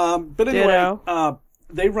 But anyway, Ditto.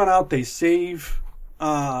 they run out. They save.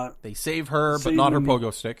 They save her, but Save not her Mindy.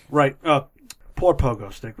 pogo stick. Right. Poor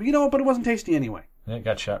pogo stick. But you know what? But it wasn't tasty anyway. Yeah, it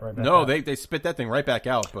got shot right back No, out. they spit that thing right back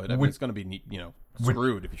out, but I mean, it's going to be,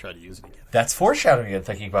 screwed if you try to use it again. That's foreshadowing and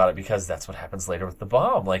thinking about it, because that's what happens later with the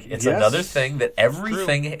bomb. Like, it's Yes. another thing that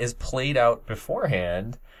everything is played out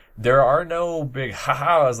beforehand. There are no big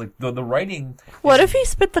ha-has. Like, the writing... What if he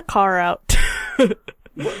spit the car out?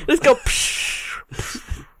 Just go, psh.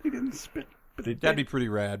 He didn't spit. That'd be pretty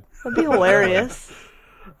rad. That'd be hilarious.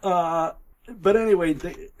 But anyway,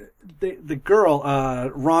 the girl,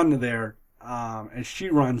 Rhonda there, as she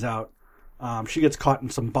runs out, she gets caught in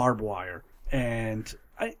some barbed wire. And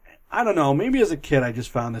I don't know, maybe as a kid I just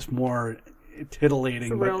found this more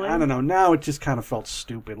titillating. But Thrilling. I don't know, now it just kind of felt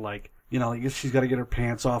stupid. Like, she's got to get her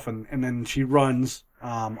pants off and then she runs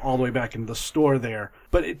all the way back into the store there.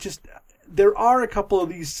 But it just, there are a couple of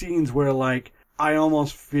these scenes where, like, I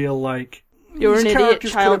almost feel like You were these an idiot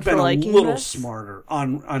characters could child have been for a liking little this? smarter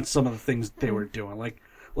on some of the things that they were doing.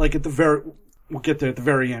 Like at the very, we'll get there at the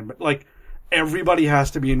very end, but like everybody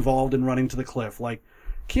has to be involved in running to the cliff. Like,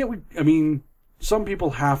 can't we? I mean, some people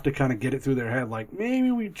have to kind of get it through their head. Like,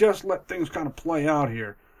 maybe we just let things kind of play out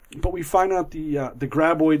here. But we find out the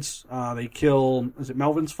graboids, they kill, is it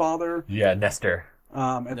Melvin's father? Yeah, Nestor.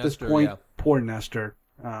 At this Nestor, point, yeah. poor Nestor.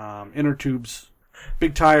 Inner tubes.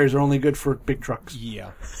 Big tires are only good for big trucks.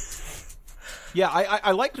 Yeah. Yeah,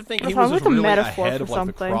 I like to think he That was sounds just like a really metaphor ahead for of like the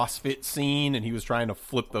something. CrossFit scene, and he was trying to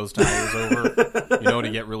flip those tires over, to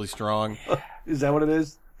get really strong. Is that what it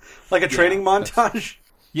is? Like a training montage?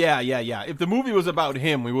 Yeah. If the movie was about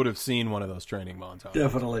him, we would have seen one of those training montages.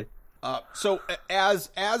 Definitely. So as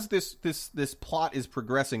this plot is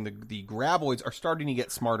progressing, the graboids are starting to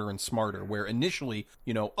get smarter and smarter. Where initially,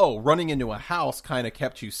 running into a house kind of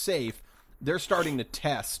kept you safe. They're starting to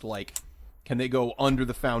test, like, can they go under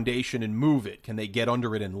the foundation and move it? Can they get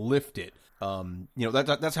under it and lift it?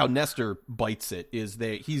 That's how Nestor bites it.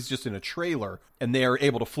 He's just in a trailer, and they are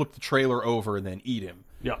able to flip the trailer over and then eat him.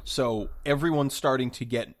 Yeah. So everyone's starting to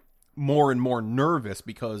get more and more nervous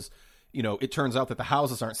because it turns out that the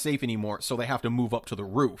houses aren't safe anymore, so they have to move up to the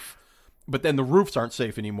roof. But then the roofs aren't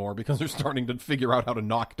safe anymore because they're starting to figure out how to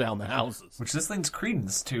knock down the houses. Which this lends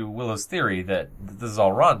credence to Willow's theory that this is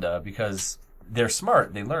all Rhonda, because they're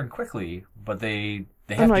smart, they learn quickly, but they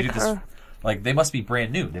have Unlike to do this. her. Like, they must be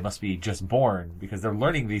brand new. They must be just born, because they're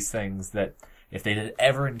learning these things that if they had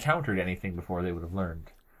ever encountered anything before, they would have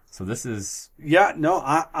learned. So this is... Yeah, no,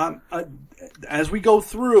 I'm as we go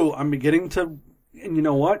through, I'm beginning to, and you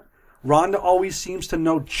know what? Rhonda always seems to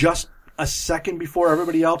know just a second before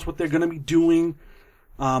everybody else what they're going to be doing.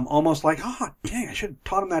 Almost like, oh, dang, I should have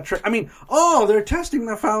taught them that trick. I mean, they're testing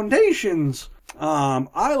the foundations.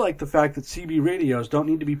 I like the fact that CB radios don't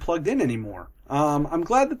need to be plugged in anymore. I'm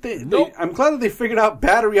glad that I'm glad that they figured out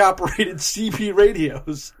battery operated CB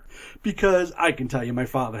radios, because I can tell you my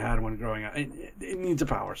father had one growing up. It needs a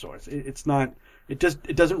power source. It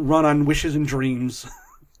doesn't run on wishes and dreams.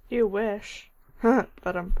 You wish.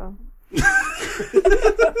 Ba-dum-bum.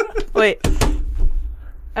 Wait.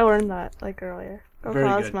 I learned that, earlier. Go Very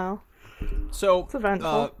good. Cosmo. So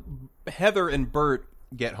eventful. Heather and Bert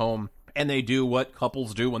get home, and they do what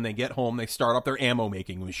couples do when they get home. They start up their ammo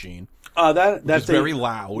making machine. That's very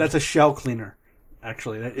loud. That's a shell cleaner,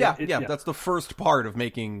 actually. That's the first part of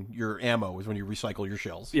making your ammo, is when you recycle your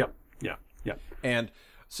shells. Yep. And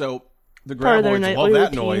so the Part of their graboids love nightly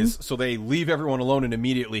that routine. noise, so they leave everyone alone and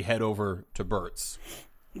immediately head over to Bert's.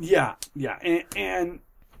 Yeah. And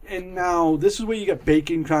now this is where you get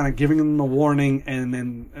Bacon kind of giving them the warning, and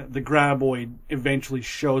then the graboid eventually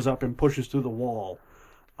shows up and pushes through the wall.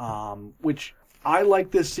 Which I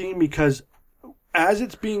like this scene because as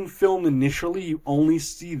it's being filmed initially, you only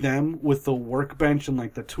see them with the workbench and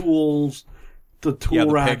the tools the tool Yeah,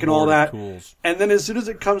 the rack and all pegboard that. tools. And then as soon as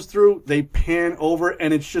it comes through, they pan over,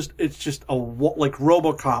 and it's just a like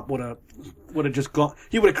RoboCop would have just gone.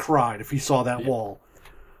 He would have cried if he saw that wall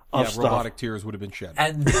of stuff. robotic tears would have been shed.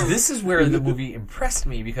 And this is where the movie impressed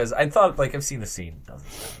me, because I thought, like, I've seen the scene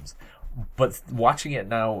dozens of times, but watching it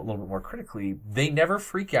now a little bit more critically, they never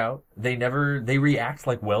freak out. They react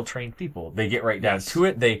like well-trained people. They get right down to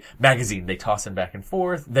it. They toss it back and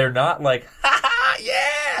forth. They're not like, ha ha,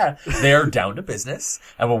 yeah! They're down to business.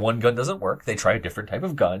 And when one gun doesn't work, they try a different type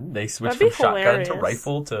of gun. They switch That'd from be shotgun to hilarious.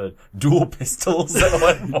 rifle to dual pistols at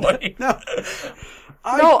one point.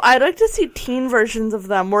 No, I'd like to see teen versions of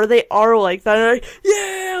them where they are like that. They're like,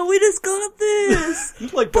 yeah, we just got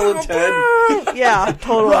this. Like Bill and Ted. Yeah,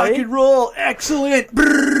 totally. Rock and roll, excellent.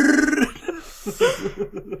 Brrr.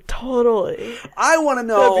 Totally. I want to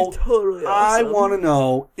know. That'd be totally I awesome. want to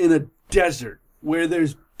know in a desert where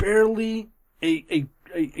there's barely a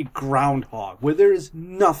groundhog, where there is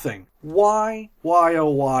nothing. Why, oh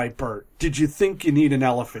why, Bert? Did you think you need an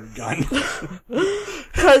elephant gun?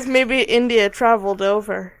 Because maybe India traveled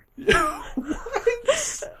over.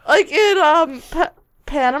 Like in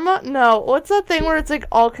Panama? No. What's that thing where it's like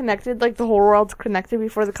all connected? Like the whole world's connected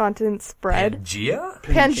before the continent spread?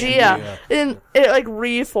 Pangea. And it like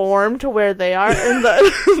reformed to where they are, and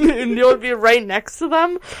the India would be right next to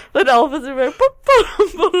them. The elephants would be like, boop,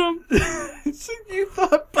 boop, boop. So you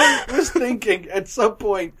thought Bert was thinking at some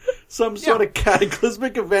point some sort of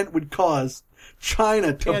cataclysmic event would cause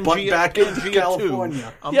China to butt back into Pangea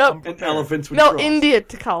California. Yep. And elephants would No, cross. India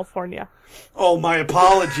to California. Oh, my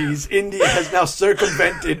apologies. India has now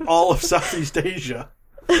circumvented all of Southeast Asia.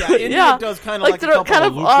 Yeah, India Yeah. does kind of Like like a they're couple kind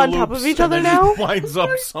of of on top loop-de-loops, of each and other then now? it winds up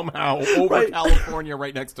somehow over Right. California,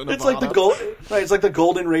 right next to Nevada. It's like it's like the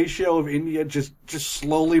golden ratio of India, just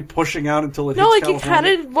slowly pushing out until it No, hits like you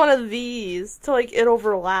California. kind of one of these to like it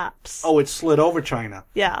overlaps. Oh, it slid over China.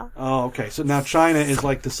 Yeah. Oh, okay. So now China is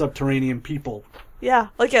like the subterranean people. Yeah.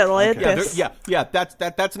 Like Atlantis. Yeah,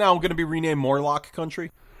 that's now going to be renamed Morlock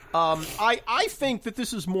Country. I think that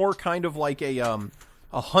this is more kind of like a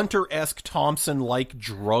Hunter-esque Thompson-like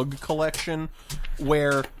drug collection,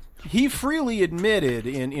 where he freely admitted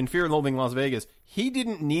in Fear and Loathing in Las Vegas he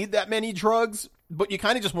didn't need that many drugs, but you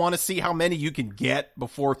kind of just want to see how many you can get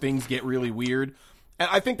before things get really weird. And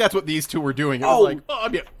I think that's what these two were doing. It was like, I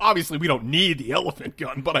mean, obviously we don't need the elephant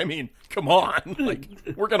gun, but I mean, come on, like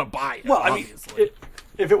we're gonna buy it. Well, I mean,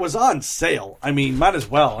 if it was on sale, I mean, might as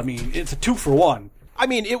well. I mean, it's a 2-for-1. I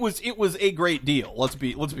mean, it was a great deal. Let's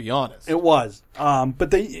be honest. It was.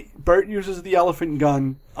 But Bert uses the elephant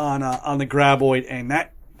gun on the graboid, and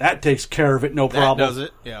that takes care of it, no problem. That does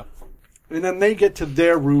it, yeah. And then they get to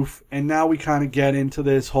their roof, and now we kind of get into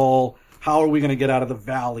this whole how are we going to get out of the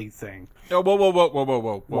valley thing. Oh,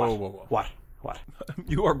 whoa. What?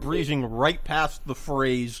 You are breezing right past the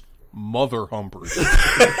phrase "mother humpers," and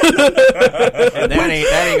that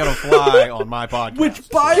ain't gonna fly on my podcast. Which,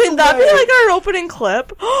 by Can the that way, be like our opening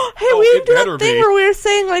clip? Hey, we it didn't do better that thing be. where we were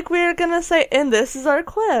saying like we were gonna say, and this is our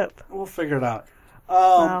clip. we'll figure it out.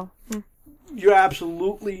 Wow. You're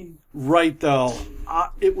absolutely right, though.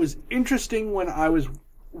 It was interesting when I was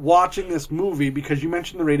watching this movie, because you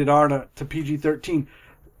mentioned the rated R to PG-13.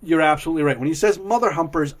 You're absolutely right. When he says mother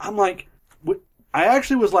humpers, I'm like, I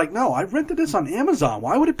actually was like, no, I rented this on Amazon.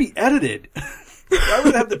 Why would it be edited? Why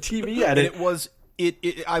would it have the TV edit? It was.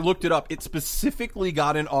 I looked it up. It specifically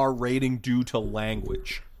got an R rating due to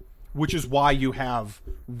language, which is why you have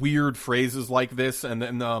weird phrases like this. And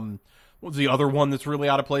then what was the other one that's really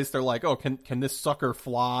out of place? They're like, oh, can this sucker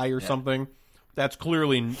fly or something? That's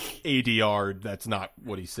clearly ADR. That's not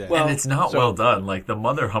what he said. And it's not well done. Like, the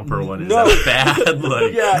mother humper one is No. bad.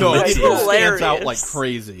 Like, Yeah, no, yeah, it yeah. stands out Hilarious. like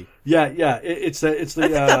crazy. Yeah. It's the I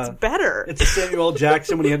think that's better. it's the Samuel L.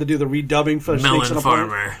 Jackson when he had to do the redubbing for Snakes Melon on a Plane.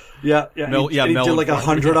 farmer. Yeah. Mel- and yeah, he did Melon like farmer,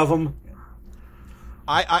 100 yeah. of them.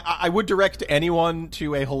 I would direct anyone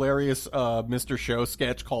to a hilarious Mr. Show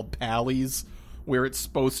sketch called Pallies, where it's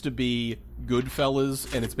supposed to be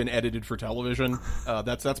Goodfellas and it's been edited for television.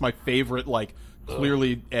 That's my favorite, like,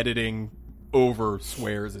 clearly editing over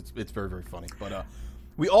swears. It's very, very funny. But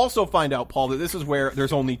we also find out, Paul, that this is where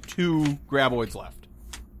there's only 2 graboids left.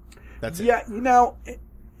 That's it. Yeah, not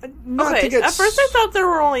Okay, to get at first I thought there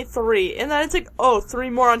were only 3, and then it's like, 3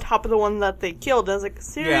 more on top of the one that they killed. I was like,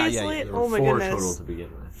 seriously? yeah, there Oh were my 4 goodness. total to begin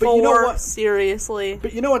with. But 4? you know what? Seriously?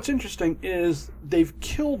 But you know what's interesting is they've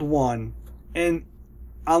killed one, and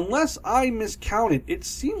unless I miscounted, it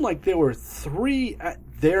seemed like there were 3 at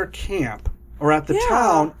their camp or at the Yeah.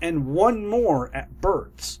 town, and 1 more at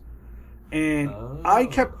Bert's. And I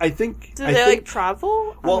think Did they like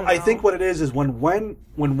travel? well, don't I know. think what it is when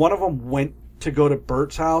one of them went to go to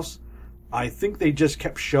Bert's house, I think they just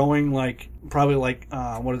kept showing probably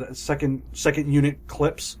what is that, second unit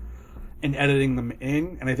clips and editing them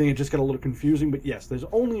in, and I think it just got a little confusing. But yes, there's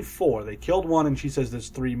only 4. They killed one, and she says there's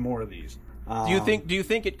 3 more of these. Do you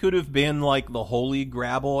think it could have been like the holy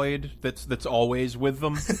graboid that's always with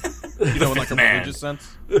them? In like a religious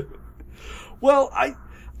sense? Well,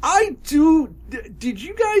 I do. Did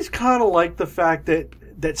you guys kind of like the fact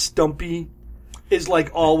that Stumpy is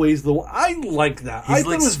like always the one? I like that. I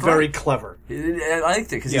thought it was very clever. I liked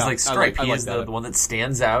it because he's like Stripe. I he like is that. the one that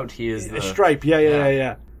stands out. He is the Stripe.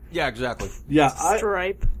 Yeah. Yeah, exactly. Yeah,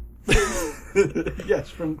 Stripe. yes,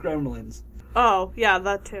 from Gremlins. Oh, yeah,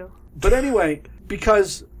 that too. But anyway,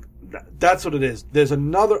 because that's what it is. There's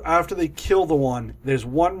another after they kill the one. There's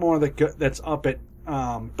one more that's up at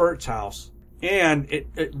Bert's house, and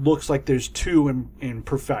it looks like there's 2 in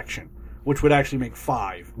perfection, which would actually make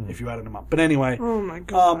 5 if you added them up. But anyway, oh my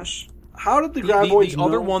gosh, how did the graboids the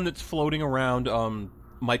other one that's floating around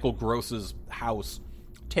Michael Gross's house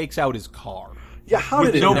takes out his car? Yeah, how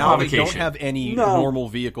did it no know? Now they provocation. don't have any normal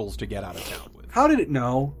vehicles to get out of town with. How did it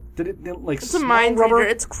know? Did it like it's a smell mind rubber? reader.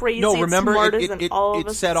 It's crazy. No, it's remember smarter it than all of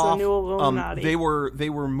us. set It's off. the new Illuminati. They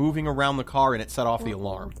were moving around the car and it set off the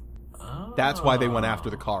alarm. That's why they went after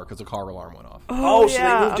the car, because the car alarm went off. Oh, so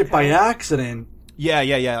yeah, they moved it by accident. Yeah.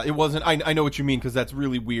 It wasn't. I know what you mean, because that's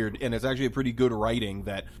really weird, and it's actually a pretty good writing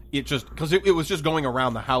that it just because it was just going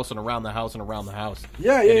around the house and around the house and around the house.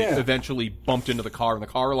 Yeah. And it eventually bumped into the car, and the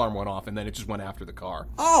car alarm went off, and then it just went after the car.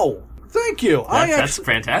 Oh, thank you. That's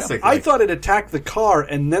fantastic. I thought it attacked the car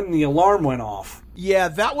and then the alarm went off. Yeah,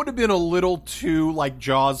 that would have been a little too like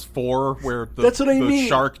Jaws 4, where That's what I the mean.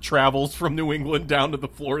 shark travels from New England down to the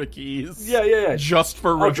Florida Keys. Yeah. Just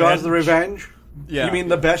for revenge. Jaws the Revenge? Yeah. You mean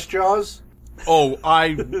the best Jaws? Oh,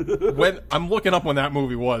 I'm looking up when that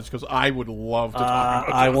movie was, because I would love to talk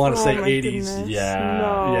about I Jaws. want to say my 80s. goodness. Yeah.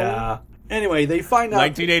 No. Yeah. Anyway, they find out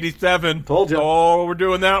 1987. Told ya. Oh, we're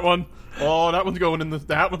doing that one. Oh, that one's going in the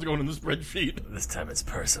spreadsheet. This time it's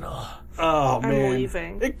personal. Oh I'm man.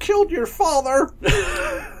 leaving. It killed your father.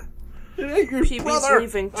 It ate your PB's brother.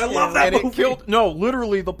 leaving, I too. love that And movie. it killed. No,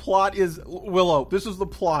 literally, the plot is Willow. This is the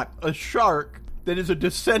plot: a shark that is a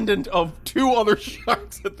descendant of 2 other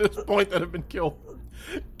sharks at this point that have been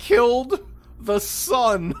killed the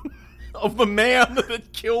son of the man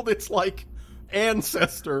that killed its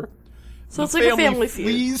ancestor. So it's The like a family feud.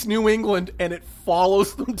 flees New England and it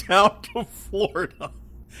follows them down to Florida.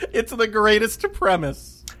 It's the greatest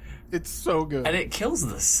premise. It's so good. And it kills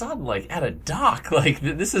the son, at a dock.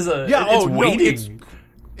 This is a... Yeah, it's no, waiting.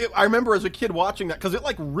 I remember as a kid watching that, because it,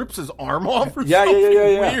 rips his arm off or Yeah, something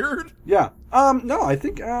yeah. weird. Yeah. No, I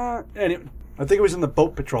think anyway, I think it was in the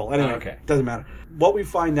boat patrol. Anyway, okay. Doesn't matter. What we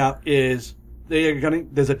find out is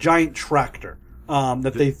there's a giant tractor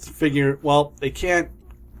that they figure, well, they can't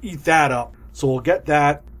eat that up. So we'll get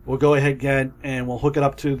that. We'll go ahead again and we'll hook it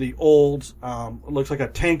up to the old, it looks like a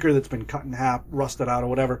tanker that's been cut in half, rusted out or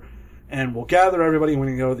whatever. And we'll gather everybody and we're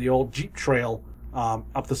going to go to the old Jeep trail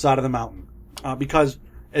up the side of the mountain. Because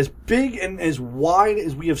as big and as wide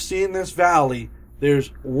as we have seen this valley, there's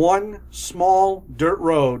one small dirt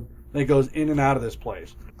road that goes in and out of this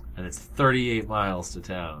place. And it's 38 miles to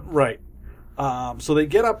town. Right. So they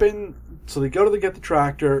get up in, so they go to get the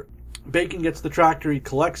tractor. Bacon gets the tractor. He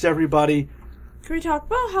collects everybody. Can we talk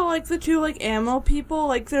about how, the 2, ammo people,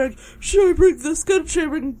 they're like, should I bring this gun? Should I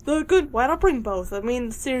bring that gun? Why not bring both? I mean,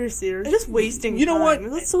 seriously, they're just wasting You know time.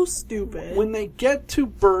 what? That's so stupid. When they get to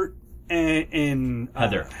Bert and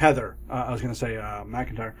Heather. I was going to say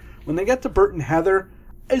McIntyre. When they get to Bert and Heather,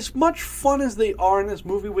 as much fun as they are in this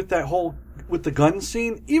movie with the gun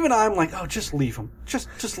scene, even I'm like, oh, just leave them.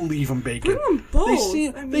 Just leave them, Bacon. Bring them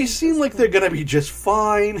both. They seem like they're going to be just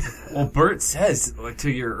fine. Well, Bert says, to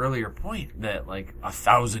your earlier point, that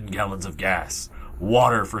 1,000 gallons of gas,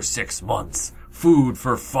 water for 6 months, food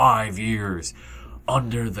for 5 years,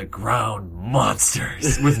 under the ground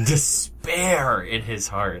monsters with despair in his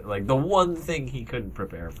heart. The one thing he couldn't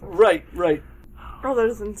prepare for. Right.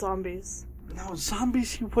 Other than zombies. No,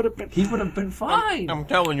 zombies, he would have been... He would have been fine. I'm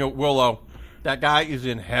telling you, Willow, that guy is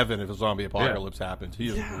in heaven if a zombie apocalypse happens. He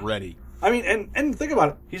is ready. I mean, and think about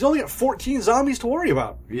it. He's only got 14 zombies to worry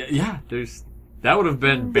about. Yeah, that would have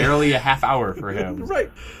been barely a half hour for him.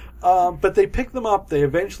 Right. But they pick them up. They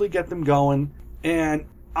eventually get them going. And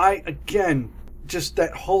just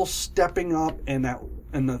that whole stepping up and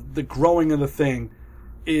the growing of the thing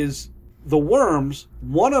is the worms.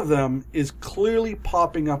 One of them is clearly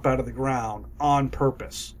popping up out of the ground on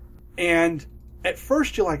purpose. And at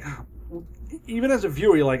first you're like, even as a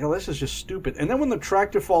viewer, you're like, oh, this is just stupid. And then when the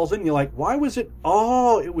tractor falls in, you're like, why was it?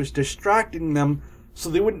 Oh, it was distracting them so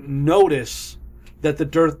they wouldn't notice that the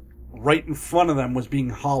dirt right in front of them was being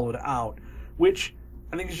hollowed out, which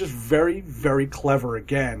I think is just very, very clever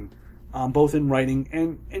again, both in writing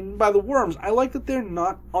and by the worms. I like that they're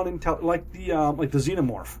not unintelligent, like the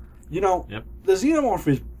xenomorph. You know, the xenomorph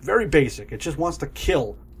is very basic. It just wants to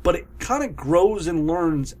kill, but it kind of grows and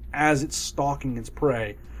learns as it's stalking its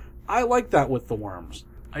prey. I like that with the worms.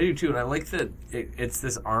 I do too, and I like that it's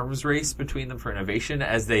this arms race between them for innovation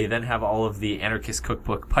as they then have all of the anarchist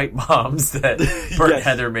cookbook pipe bombs that Bert and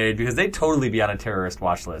Heather made, because they'd totally be on a terrorist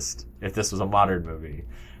watch list if this was a modern movie.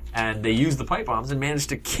 And they used the pipe bombs and managed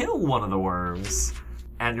to kill one of the worms.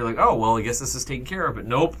 And you're like, oh, well, I guess this is taken care of. But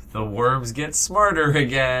nope, the worms get smarter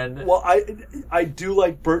again. Well, I do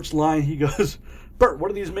like Bert's line. He goes, Bert, what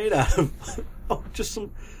are these made out of? Oh, just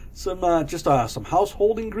some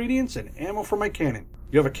household ingredients and ammo for my cannon.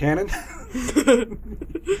 You have a cannon?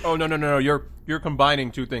 Oh no! You're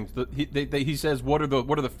combining two things. He says, "What are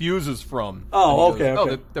the fuses from?" Oh, okay.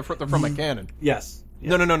 Okay. Oh, they're from my cannon. Yes.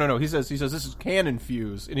 No. He says this is cannon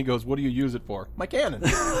fuse, and he goes, "What do you use it for?" My cannon.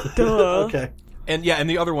 Okay. And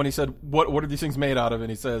the other one, he said, "What are these things made out of?" And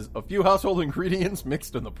he says, "A few household ingredients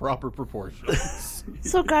mixed in the proper proportions."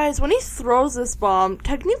 So, guys, when he throws this bomb,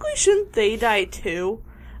 technically shouldn't they die too?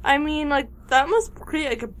 I mean, like, that must create,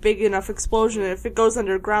 like, a big enough explosion if it goes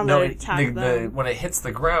underground that it attacks them. When it hits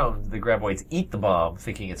the ground, the graboids eat the bomb,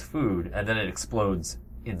 thinking it's food, and then it explodes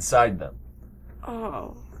inside them.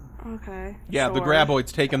 Oh, okay. Yeah, sure. the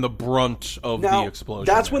graboids taking the brunt of the explosion.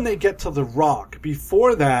 That's when they get to the rock.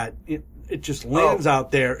 Before that, it just lands out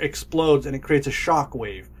there, explodes, and it creates a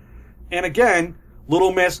shockwave. And again,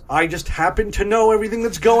 Little Miss, I just happen to know everything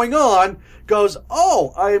that's going on, goes,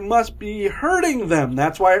 oh, I must be hurting them.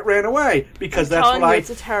 That's why it ran away. Because that's what I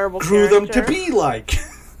grew them to be like.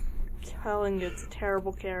 Telling you it's a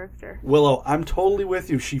terrible character. Willow, I'm totally with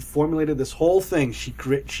you. She formulated this whole thing. She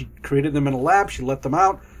created them in a lab. She let them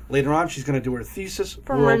out. Later on, she's going to do her thesis.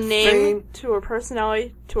 From her name to her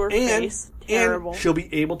personality to her face. Terrible. And she'll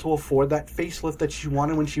be able to afford that facelift that she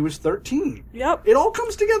wanted when she was 13. Yep. It all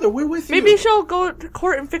comes together. We're with you. Maybe she'll go to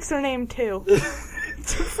court and fix her name, too.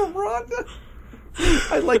 From Rhonda?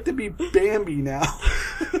 I'd like to be Bambi now.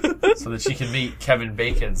 So that she can meet Kevin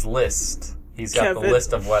Bacon's list. He's got the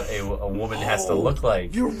list of what a woman has to look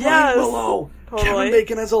like. You're right, Willow. Totally. Kevin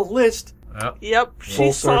Bacon has a list. Yep.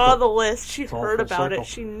 She saw the list. She heard about it.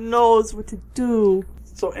 She knows what to do.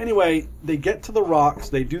 So anyway, they get to the rocks.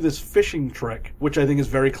 They do this fishing trick, which I think is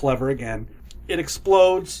very clever again. It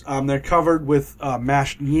explodes. They're covered with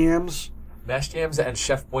mashed yams. Mashed yams and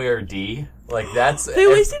Chef Boyardee. Like, that's... They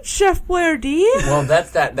wasted Chef Boyardee? Well,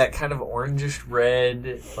 that's that kind of orangish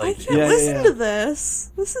red... Like, I can't listen to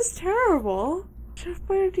this. This is terrible. Chef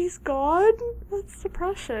Boyardee's gone? That's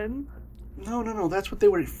depression. No. That's what they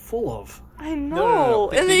were full of. I know. No.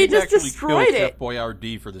 And they just destroyed it. Chef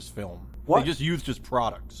Boyardee for this film. What? They just used his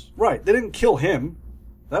products. Right. They didn't kill him.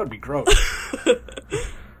 That would be gross.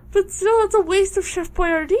 But still, it's a waste of Chef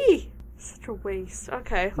Boyardee. Such a waste.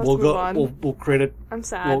 Okay, let's move on. We'll create it. I'm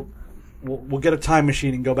sad. We'll get a time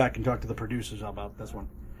machine and go back and talk to the producers about this one.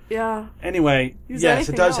 Yeah. Anyway, yes,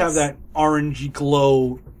 it does have that orangey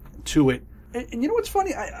glow to it. And you know what's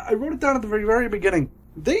funny? I wrote it down at the very, very beginning.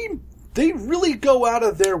 They really go out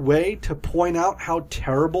of their way to point out how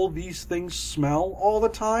terrible these things smell all the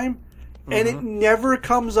time. And it never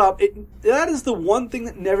comes up. That is the one thing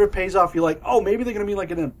that never pays off. You're like, oh, maybe they're going to be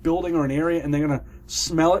like in a building or an area and they're going to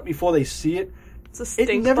smell it before they see it. It's a stink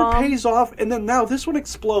It never bomb. pays off. And then now this one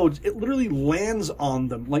explodes. It literally lands on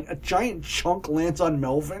them. Like a giant chunk lands on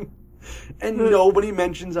Melvin. And nobody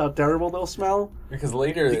mentions how terrible they'll smell. Because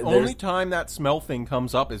later... The only time that smell thing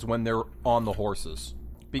comes up is when they're on the horses.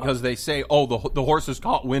 Because they say, oh, the horses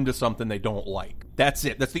caught wind of something they don't like. That's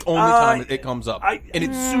it. That's the only time that it comes up. And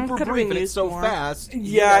it's super brief and it's so fast.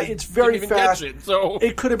 Yeah, it's very fast. So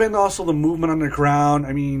it could have been also the movement underground.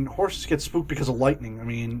 I mean, horses get spooked because of lightning. I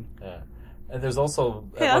mean... Yeah. And there's also...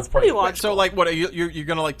 Yeah, that's pretty logical. So, like, what, you're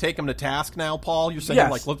going to, like, take them to task now, Paul? You're saying,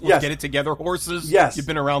 Yes, like, let's yes. get it together, horses? Yes. You've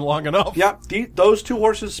been around long enough? Yep, those two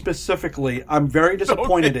horses specifically, I'm very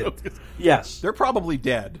disappointed in. Yes. They're probably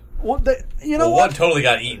dead. Well, you know what? One totally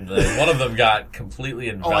got eaten. One of them got completely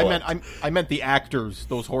enveloped. I meant the actors,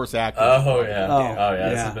 those horse actors. Oh, yeah. Oh, yeah.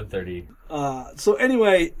 This yeah. has been 30. So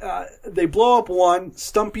anyway, they blow up one.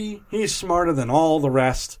 Stumpy, he's smarter than all the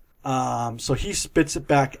rest. So he spits it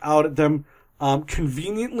back out at them.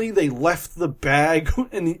 Conveniently, they left the bag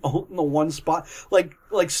in the one spot.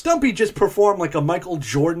 Like Stumpy just performed like a Michael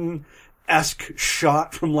Jordan-esque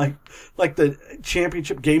shot from like the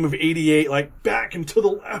championship game of '88, like back and to the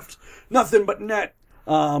left, nothing but net,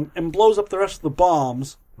 and blows up the rest of the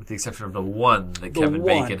bombs. with the exception of the one that The Kevin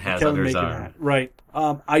one Bacon has Kevin under his Bacon arm. had. Right.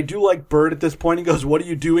 I do like Bird at this point. He goes, "What are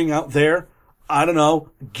you doing out there?" I don't know,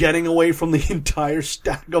 getting away from the entire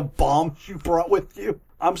stack of bombs you brought with you.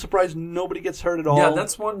 I'm surprised nobody gets hurt at all. Yeah,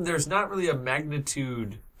 that's one. There's not really a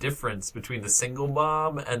magnitude difference between the single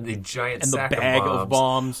bomb and the giant And the sack bag of bombs. of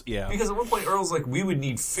bombs. Yeah. Because at one point Earl's like, we would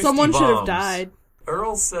need 50 Someone bombs. should have died.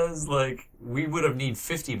 Earl says, like, we would have need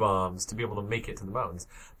 50 bombs to be able to make it to the mountains.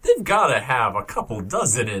 They've got to have a couple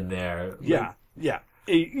dozen in there. Yeah.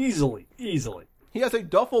 Easily. He has a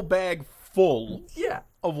duffel bag full Yeah.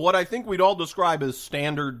 of what I think we'd all describe as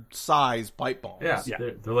standard size pipe bombs. Yeah. Yeah.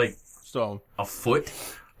 They're like So a foot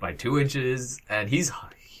by 2 inches, and he's,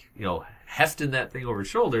 hefting that thing over his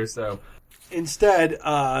shoulder, so. Instead,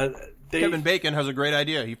 Kevin Bacon has a great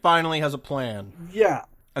idea. He finally has a plan. Yeah,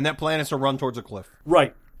 And that plan is to run towards a cliff.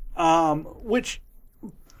 right. Which,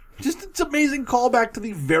 just it's amazing callback to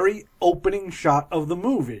the very opening shot of the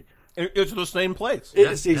movie. It's the same place.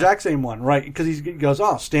 It's the exact same one, right? Because he goes,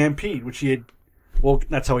 "Oh, Stampede," which he had. Well,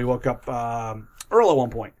 that's how he woke up Earl at one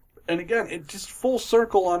point. And again, it just full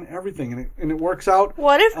circle on everything, and it works out.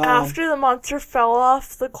 What if after the monster fell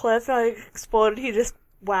off the cliff and it exploded, he just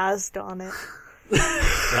wazzed on it?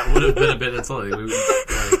 That would have been a bit of something.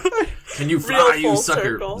 Can you fly, Real you full sucker?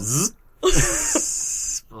 circle.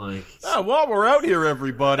 Zzz. Like, While we're out here,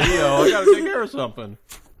 everybody, I gotta take care of something.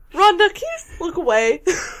 Rhonda, can you look away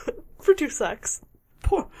for 2 secs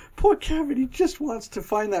Poor Kevin. He just wants to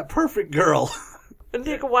find that perfect girl. and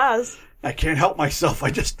take a waz? I can't help myself. I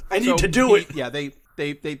need So to do it. Yeah,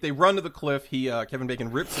 they run to the cliff. Kevin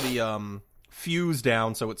Bacon rips the fuse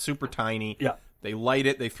down so it's super tiny. Yeah. They light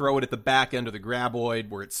it. They throw it at the back end of the graboid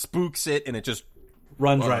where it spooks it, and it just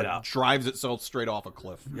Runs right out. drives itself straight off a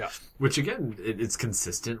cliff. Yeah. which again, it's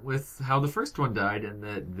consistent with how the first one died, and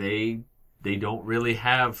that they don't really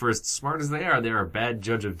have, for as smart as they're a bad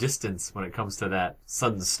judge of distance when it comes to that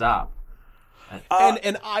sudden stop.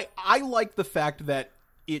 And I like the fact that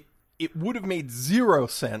it would have made zero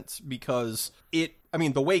sense because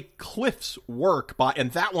the way cliffs work, and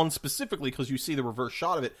that one specifically because you see the reverse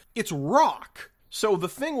shot of it, it's rock. So the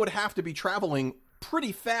thing would have to be traveling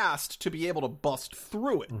pretty fast to be able to bust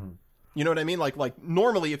through it. Mm-hmm. You know what I mean? Like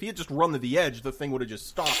normally if he had just run to the edge, the thing would have just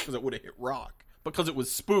stopped because it would have hit rock. Because it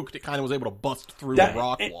was spooked, it kind of was able to bust through the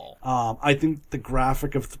rock wall. I think the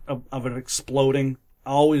graphic of it exploding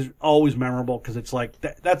always memorable because it's like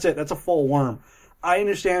that's it. That's a full worm. I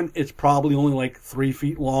understand it's probably only like 3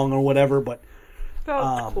 feet long or whatever, but That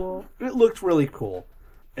was cool. it looked really cool.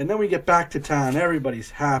 And then we get back to town.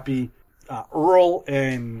 Everybody's happy. Earl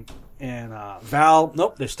and Val,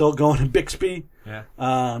 nope, they're still going to Bixby. Yeah.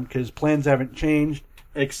 Because plans haven't changed.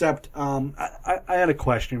 Except, I had a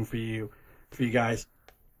question for you guys.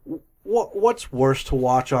 What's worse to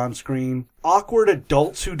watch on screen? Awkward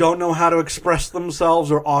adults who don't know how to express themselves,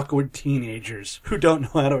 or awkward teenagers who don't know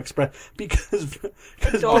how to express? Because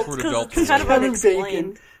Awkward adults. It's kind of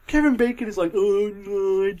unexplained. Kevin Bacon is like, "Oh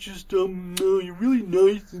no, I just no, you're really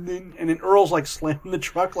nice," and then Earl's like slamming the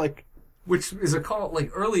truck like. Which is a call,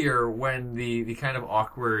 like earlier when the kind of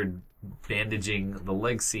awkward bandaging the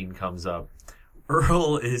leg scene comes up,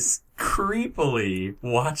 Earl is creepily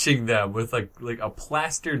watching them with like a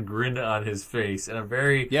plastered grin on his face and a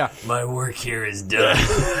very, my work here is done.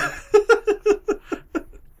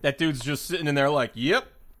 That dude's just sitting in there like, yep,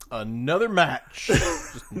 another match.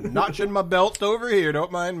 Just notching my belt over here,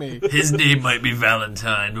 don't mind me. His name might be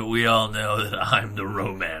Valentine, but we all know that I'm the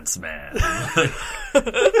romance man.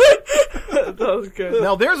 That was good.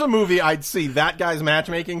 Now, there's a movie I'd see, That Guy's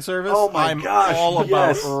Matchmaking Service. Oh my I'm gosh, all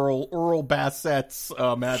about yes. Earl Bassett's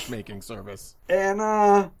matchmaking service. And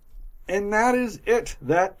that is it.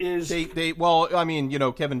 That is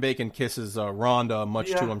Kevin Bacon kisses Rhonda, much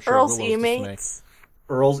to, I'm sure, Earl's Willow's dismay. e-mates.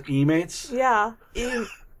 Earl's e-mates. Yeah.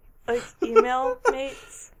 Email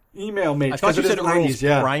mates. Email mates. I thought you 'cause it said is Earl's 90s,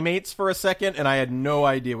 yeah. primates for a second, and I had no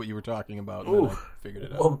idea what you were talking about. And then I figured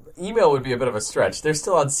it out. Well, email would be a bit of a stretch. They're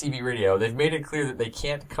still on CB radio. They've made it clear that they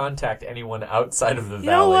can't contact anyone outside of the valley.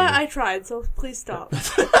 You know what? I tried, so please stop.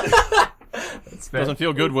 Doesn't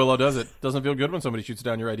feel good, Willow, does it? Doesn't feel good when somebody shoots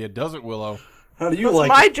down your idea, does it, Willow? How do you That's like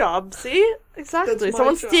my it? job, see? Exactly. That's my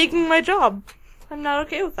Someone's job. taking my job. I'm not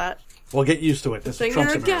okay with that. Well, get used to it. This is Think you're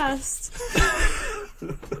Trump's a America. guest.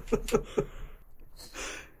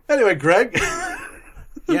 Anyway, Greg,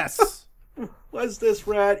 Yes. was this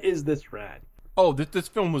rad? Is this rad? Oh, this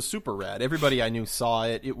film was super rad. Everybody I knew saw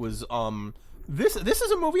it. It was this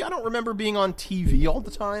is a movie I don't remember being on TV all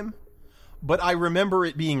the time, but I remember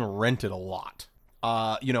it being rented a lot.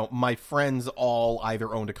 My friends all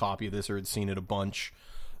either owned a copy of this or had seen it a bunch.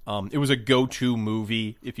 It was a go-to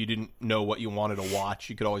movie if you didn't know what you wanted to watch.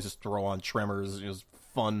 You could always just throw on Tremors. It was a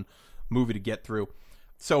fun movie to get through.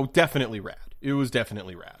 So definitely rad. It was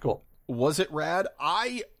definitely rad. Cool. Was it rad?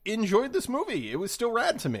 I enjoyed this movie. It was still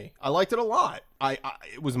rad to me. I liked it a lot.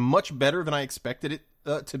 It was much better than I expected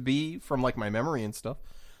it to be from like my memory and stuff.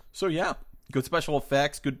 So yeah, good special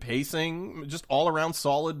effects, good pacing, just all around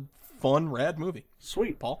solid, fun, rad movie.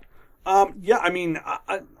 Sweet. Paul? Yeah, I mean,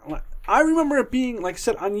 I remember it being, like I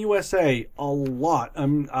said, on USA a lot.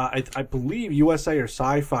 I believe USA or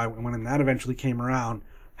Sci-Fi, when that eventually came around,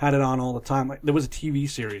 had it on all the time. Like, there was a TV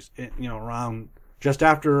series, around just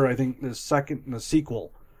after, I think, the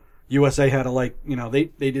sequel. USA had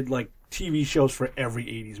they did, like, TV shows for every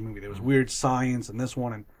 80s movie. There was Weird Science and this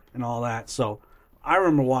one and all that. So I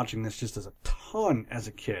remember watching this just as a ton as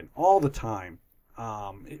a kid, all the time.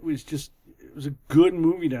 It was a good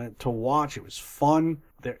movie to watch. It was fun.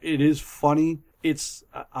 It is funny.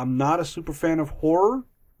 I'm not a super fan of horror,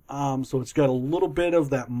 so it's got a little bit of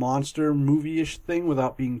that monster movie-ish thing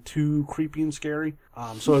without being too creepy and scary.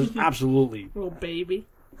 So it was absolutely Little baby.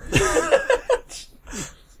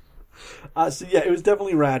 So yeah, it was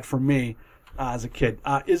definitely rad for me as a kid.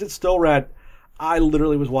 Is it still rad? I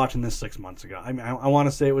literally was watching this 6 months ago. I mean, I want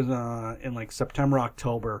to say it was in like September,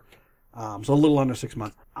 October, so a little under 6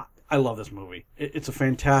 months. I love this movie. It's a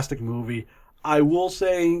fantastic movie. I will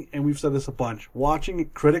say, and we've said this a bunch, watching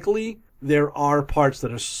it critically, there are parts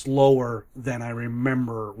that are slower than I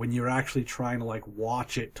remember when you're actually trying to like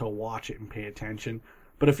watch it and pay attention.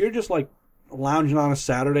 But if you're just like lounging on a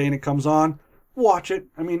Saturday and it comes on, watch it.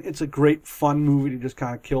 I mean, it's a great fun movie to just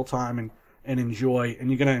kind of kill time and enjoy,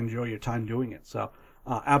 and you're going to enjoy your time doing it. So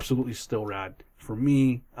absolutely still rad for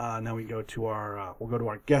me. Now we'll go to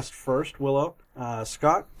our guest first, Willow.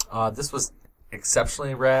 Scott? This was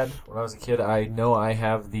exceptionally rad. When I was a kid, I know I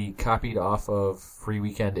have the copied off of Free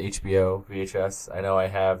Weekend HBO VHS. I know I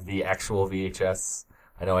have the actual VHS.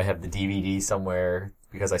 I know I have the DVD somewhere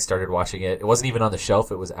because I started watching it. It wasn't even on the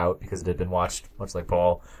shelf. It was out because it had been watched, much like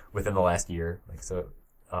Paul, within the last year.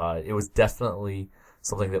 It was definitely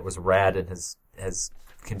something that was rad and has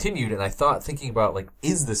continued. And I thought, thinking about, like,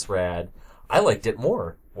 is this rad? I liked it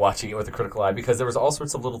more watching it with a critical eye because there was all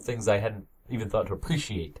sorts of little things I hadn't even thought to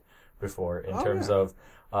appreciate before in terms of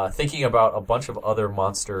thinking about a bunch of other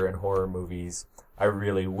monster and horror movies. I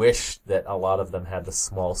really wish that a lot of them had the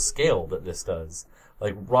small scale that this does.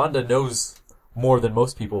 Like, Rhonda knows more than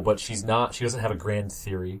most people, but she doesn't have a grand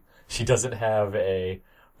theory. She doesn't have an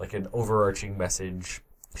overarching message.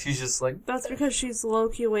 She's just like... That's because she's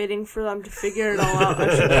low-key waiting for them to figure it all out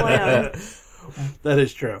as she planned. That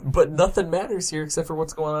is true. But nothing matters here except for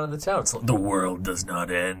what's going on in the town. So the world does not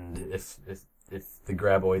end if the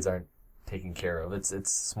graboids aren't taken care of.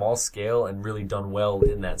 It's small scale and really done well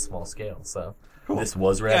in that small scale. So this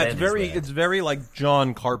was rad. Yeah, it's very like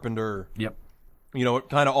John Carpenter. Yep. It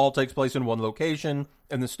kind of all takes place in one location,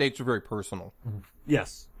 and the stakes are very personal. Mm-hmm.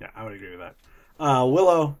 Yes. Yeah, I would agree with that.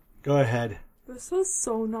 Willow, go ahead. This was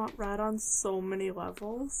so not rad on so many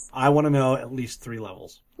levels. I want to know at least 3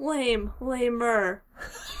 levels. Lame. Lamer.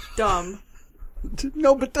 Dumb.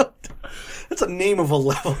 No, but that's a name of a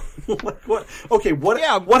level. Like, what? Okay, what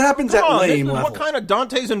happens at lame level? What kind of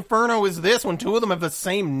Dante's Inferno is this when 2 of them have the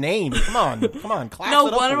same name? Come on, class No,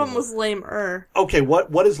 it up one a of them little. was lamer. Okay,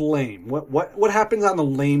 what is lame? What happens on the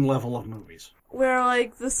lame level of movies? Where,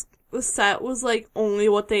 like, the set was, like, only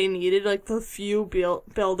what they needed, like, the few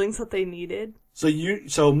buildings that they needed.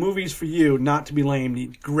 So movies for you, not to be lame,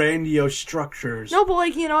 need grandiose structures. No, but,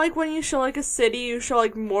 like, like, when you show, like, a city, you show,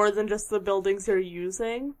 like, more than just the buildings you're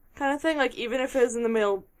using, kind of thing. Like, even if it was in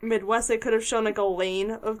the Midwest, they could have shown, like, a lane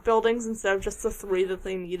of buildings instead of just the 3 that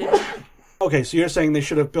they needed. Okay, so you're saying they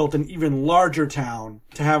should have built an even larger town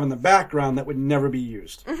to have in the background that would never be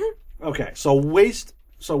used. Mm-hmm. Okay, so waste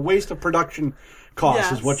of production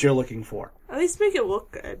costs is what you're looking for. At least make it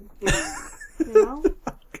look good. You know?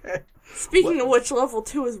 Okay. Speaking of which, level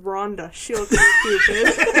 2 is Rhonda. She looks stupid.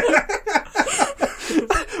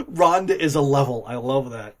 Rhonda is a level. I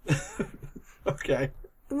love that. Okay.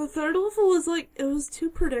 And the 3rd level was, like, it was too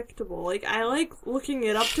predictable. Like, I like looking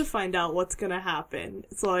it up to find out what's gonna happen,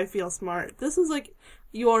 so I feel smart. This was, like,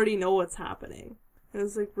 you already know what's happening. It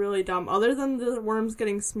was, like, really dumb. Other than the worms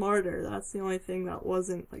getting smarter, that's the only thing that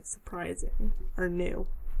wasn't, like, surprising or new.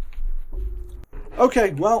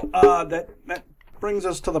 Okay, well, that brings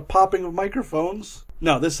us to the popping of microphones.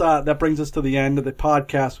 No, that brings us to the end of the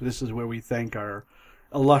podcast. This is where we thank our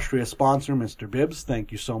illustrious sponsor, Mr. Bibbs.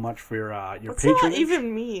 Thank you so much for your What's patronage. that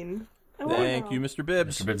even mean? Thank you, Mr.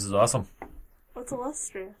 Bibbs. Mr. Bibbs is awesome. What's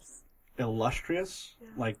illustrious? Illustrious? Yeah.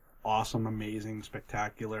 Like awesome, amazing,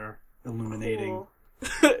 spectacular, illuminating.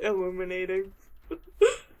 Illuminating.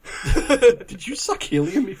 Did you suck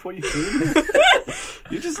helium before you came?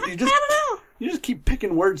 You just I don't know. you just keep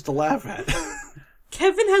picking words to laugh at.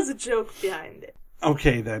 Kevin has a joke behind it.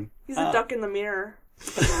 Okay then. He's a duck in the mirror.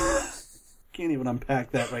 Can't even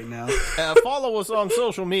unpack that right now. Follow us on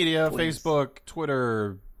social media, Facebook,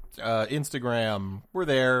 Twitter, Instagram. We're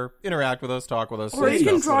there. Interact with us, talk with us. Or you say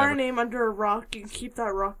can stuff, draw whatever. our name under a rock and keep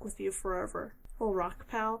that rock with you forever. Little rock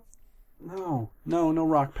pal. No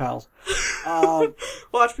rock pals.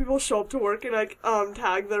 Watch people show up to work and like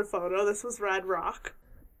tag their photo. This was Rad Rock.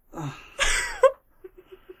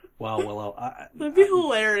 Well, Willow. That'd be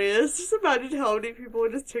hilarious. Just imagine how many people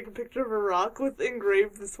would just take a picture of a rock with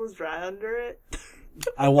engraved "This was Rad" under it.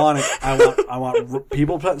 I want it. I want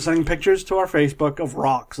people sending pictures to our Facebook of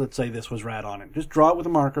rocks that say "This was Rad" on it. Just draw it with a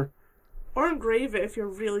marker. Or engrave it if you're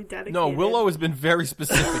really dedicated. No, Willow has been very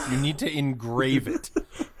specific. You need to engrave it.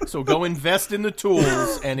 So go invest in the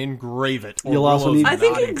tools and engrave it. or You'll also Willow's need- I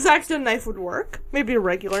think not an X-Acto knife would work. Maybe a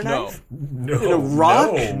regular No, knife. No. In a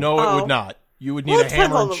rock? no, it Oh. would not. You would need Well, a it depends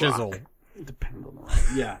hammer on and the chisel. rock. It depends on the rock.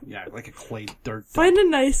 Yeah, like a clay dirt. Find a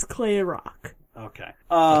nice clay rock. Okay.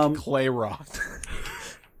 Clay rock.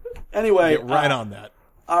 Anyway, Get right on that.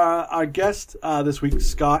 Our guest this week,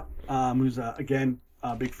 Scott, who's again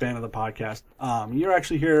a big fan of the podcast. You're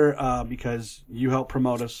actually here because you help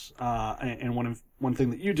promote us and one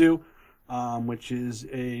thing that you do, which is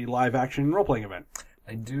a live action role playing event.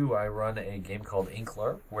 I do. I run a game called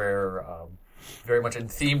Inkler, where very much in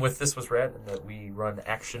theme with This Was Rad, and that we run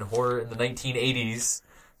action horror in the 1980s.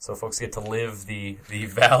 So folks get to live the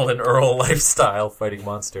Val and Earl lifestyle, fighting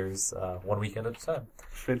monsters one weekend at a time.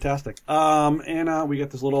 Fantastic. And we got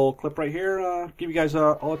this little clip right here. Give you guys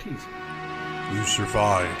all a tease. You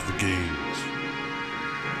survived the games.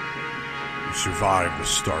 You survived the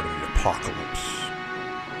start of the apocalypse.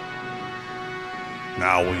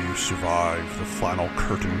 Now will you survive the final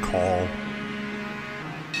curtain call?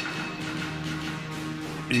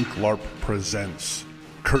 Inklarp presents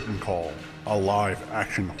Curtain Call, a live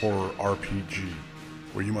action horror RPG,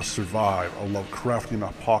 where you must survive a Lovecraftian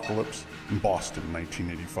apocalypse in Boston,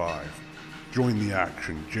 1985. Join the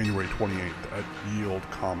action January 28th at Yield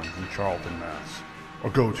Commons in Charlton, Mass. Or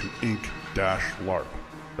go to ink-larp.com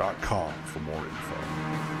for more info.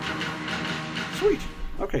 Sweet.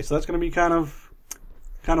 Okay, so that's going to be kind of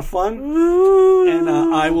fun. Ooh. And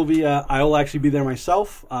I will actually be there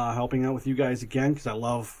myself, helping out with you guys again, because I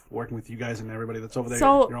love working with you guys and everybody that's over there.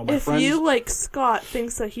 So, You're all my if friends. you, like Scott,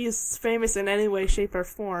 thinks that he's famous in any way, shape, or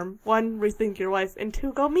form, 1, rethink your life, and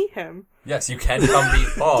 2, go meet him. Yes, you can come meet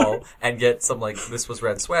Paul and get some This Was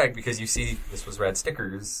Rad swag because you see This Was Rad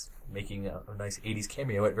stickers making a nice 80s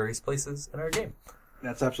cameo at various places in our game.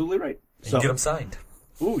 That's absolutely right. And you get them signed.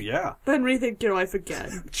 Ooh, yeah. Then rethink your life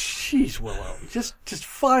again. Jeez, Willow. Just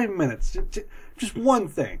 5 minutes. Just one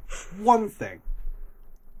thing. One thing.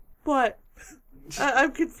 What?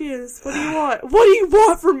 I'm confused. What do you want? What do you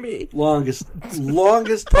want from me? Longest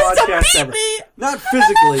podcast ever. me! Not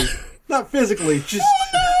physically. Not physically. Just.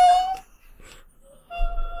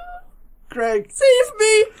 Greg. Save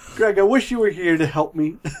me! Greg, I wish you were here to help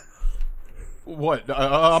me. What?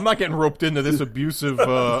 I'm not getting roped into this abusive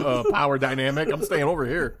power dynamic. I'm staying over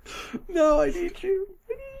here. No, I need you.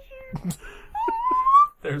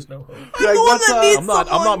 There's no hope. Greg, what's I'm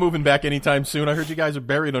not moving back anytime soon. I heard you guys are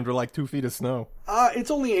buried under like 2 feet of snow.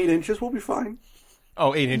 It's only 8 inches. We'll be fine.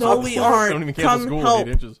 Oh, 8 inches. No, we aren't. Don't even cancel Come school help. with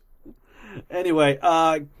 8 inches. Anyway,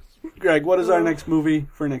 Greg, what is our next movie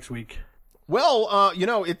for next week? Well,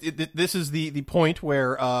 this is the point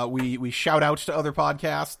where we shout out to other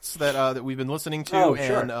podcasts that we've been listening to, Oh,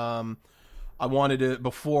 sure. and I wanted to,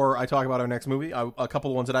 before I talk about our next movie, a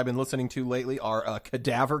couple of ones that I've been listening to lately are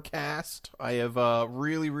Cadaver Cast. I have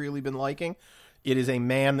really, really been liking. It is a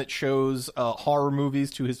man that shows horror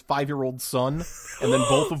movies to his 5-year-old son, and then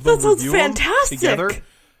both of them That sounds review them fantastic. together.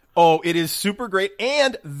 Oh, it is super great,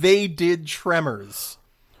 and they did Tremors.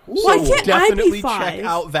 Why can't I Definitely be 5? check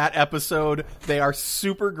out that episode. They are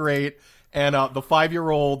super great, and the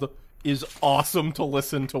 5-year-old is awesome to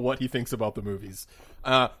listen to what he thinks about the movies.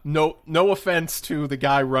 No offense to the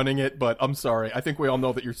guy running it, but I'm sorry. I think we all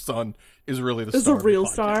know that your son is really the Is star. a of the real podcast.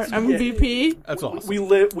 star. MVP. That's awesome. We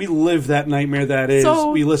live that nightmare that is.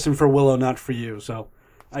 So- we listen for Willow, not for you. So,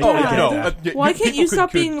 I Oh, get no. that. Why can't people you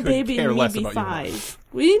stop could being a baby care and me less be about you. 5?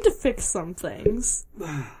 We need to fix some things.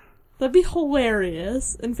 That'd be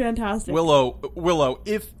hilarious and fantastic. Willow,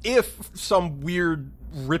 if some weird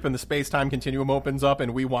rip in the space-time continuum opens up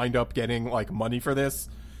and we wind up getting like money for this,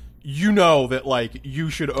 you know that, like, you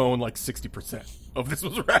should own, like, 60% of This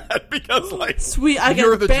Was Rad because, like, Sweet, I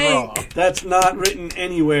you're get the bank. draw. That's not written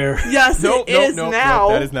anywhere. Yes, No, it is now. No,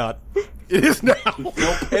 that is not. It is now.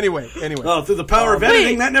 Nope. Anyway. Oh, through the power of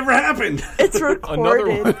editing, that never happened. It's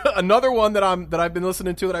recorded. Another one that I've been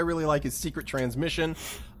listening to that I really like is Secret Transmission.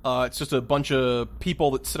 It's just a bunch of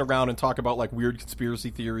people that sit around and talk about like weird conspiracy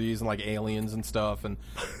theories and like aliens and stuff, and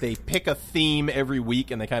they pick a theme every week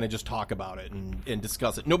and they kind of just talk about it and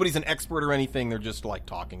discuss it. Nobody's an expert or anything; they're just like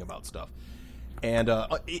talking about stuff. And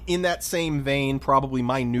in that same vein, probably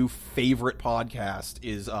my new favorite podcast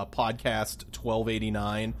is Podcast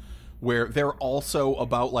 1289, where they're also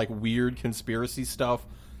about like weird conspiracy stuff.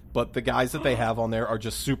 But the guys that they have on there are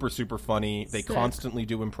just super, super funny. They constantly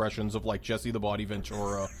do impressions of, like, Jesse the Body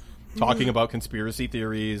Ventura, talking about conspiracy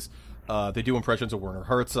theories. They do impressions of Werner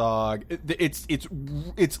Herzog.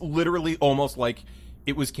 It's literally almost like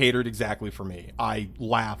it was catered exactly for me. I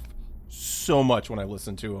laugh so much when I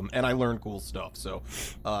listen to them, and I learn cool stuff. So,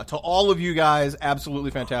 to all of you guys,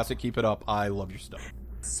 absolutely fantastic. Keep it up. I love your stuff.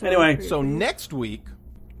 Anyway, so next week,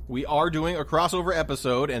 we are doing a crossover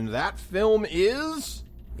episode, and that film is...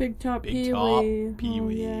 Big Top Big Pee-wee. Top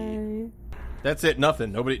Pee-wee. Oh, yay. That's it.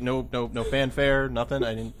 Nothing. Nobody. No fanfare. Nothing.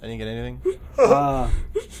 I didn't get anything.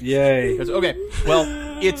 Yay. Okay. Well,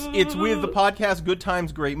 it's with the podcast Good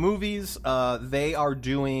Times, Great Movies. They are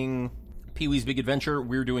doing Pee-wee's Big Adventure.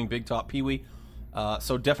 We're doing Big Top Pee-wee.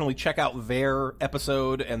 So definitely check out their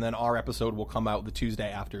episode, and then our episode will come out the Tuesday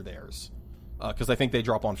after theirs. Because I think they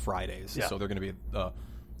drop on Fridays. Yeah. So they're going to be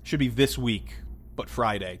should be this week, but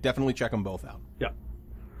Friday. Definitely check them both out. Yeah.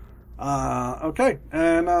 Okay,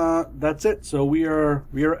 and that's it. So we are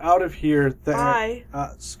out of here. Bye.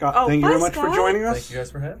 Scott, thank you very much Scott. for joining us. Thank you guys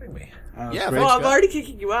for having me. Yeah, great. Well, I'm already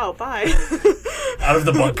kicking you out. Bye. Out of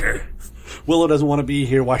the bunker. Willow doesn't want to be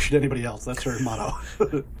here. Why should anybody else? That's her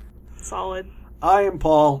motto. Solid. I am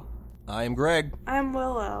Paul. I am Greg. I'm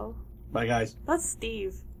Willow. Bye, guys. That's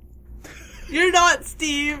Steve. You're not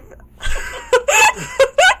Steve.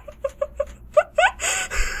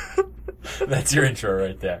 That's your intro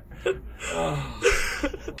right there. Broke into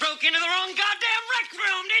the wrong goddamn rec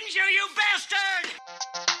room, didn't you, you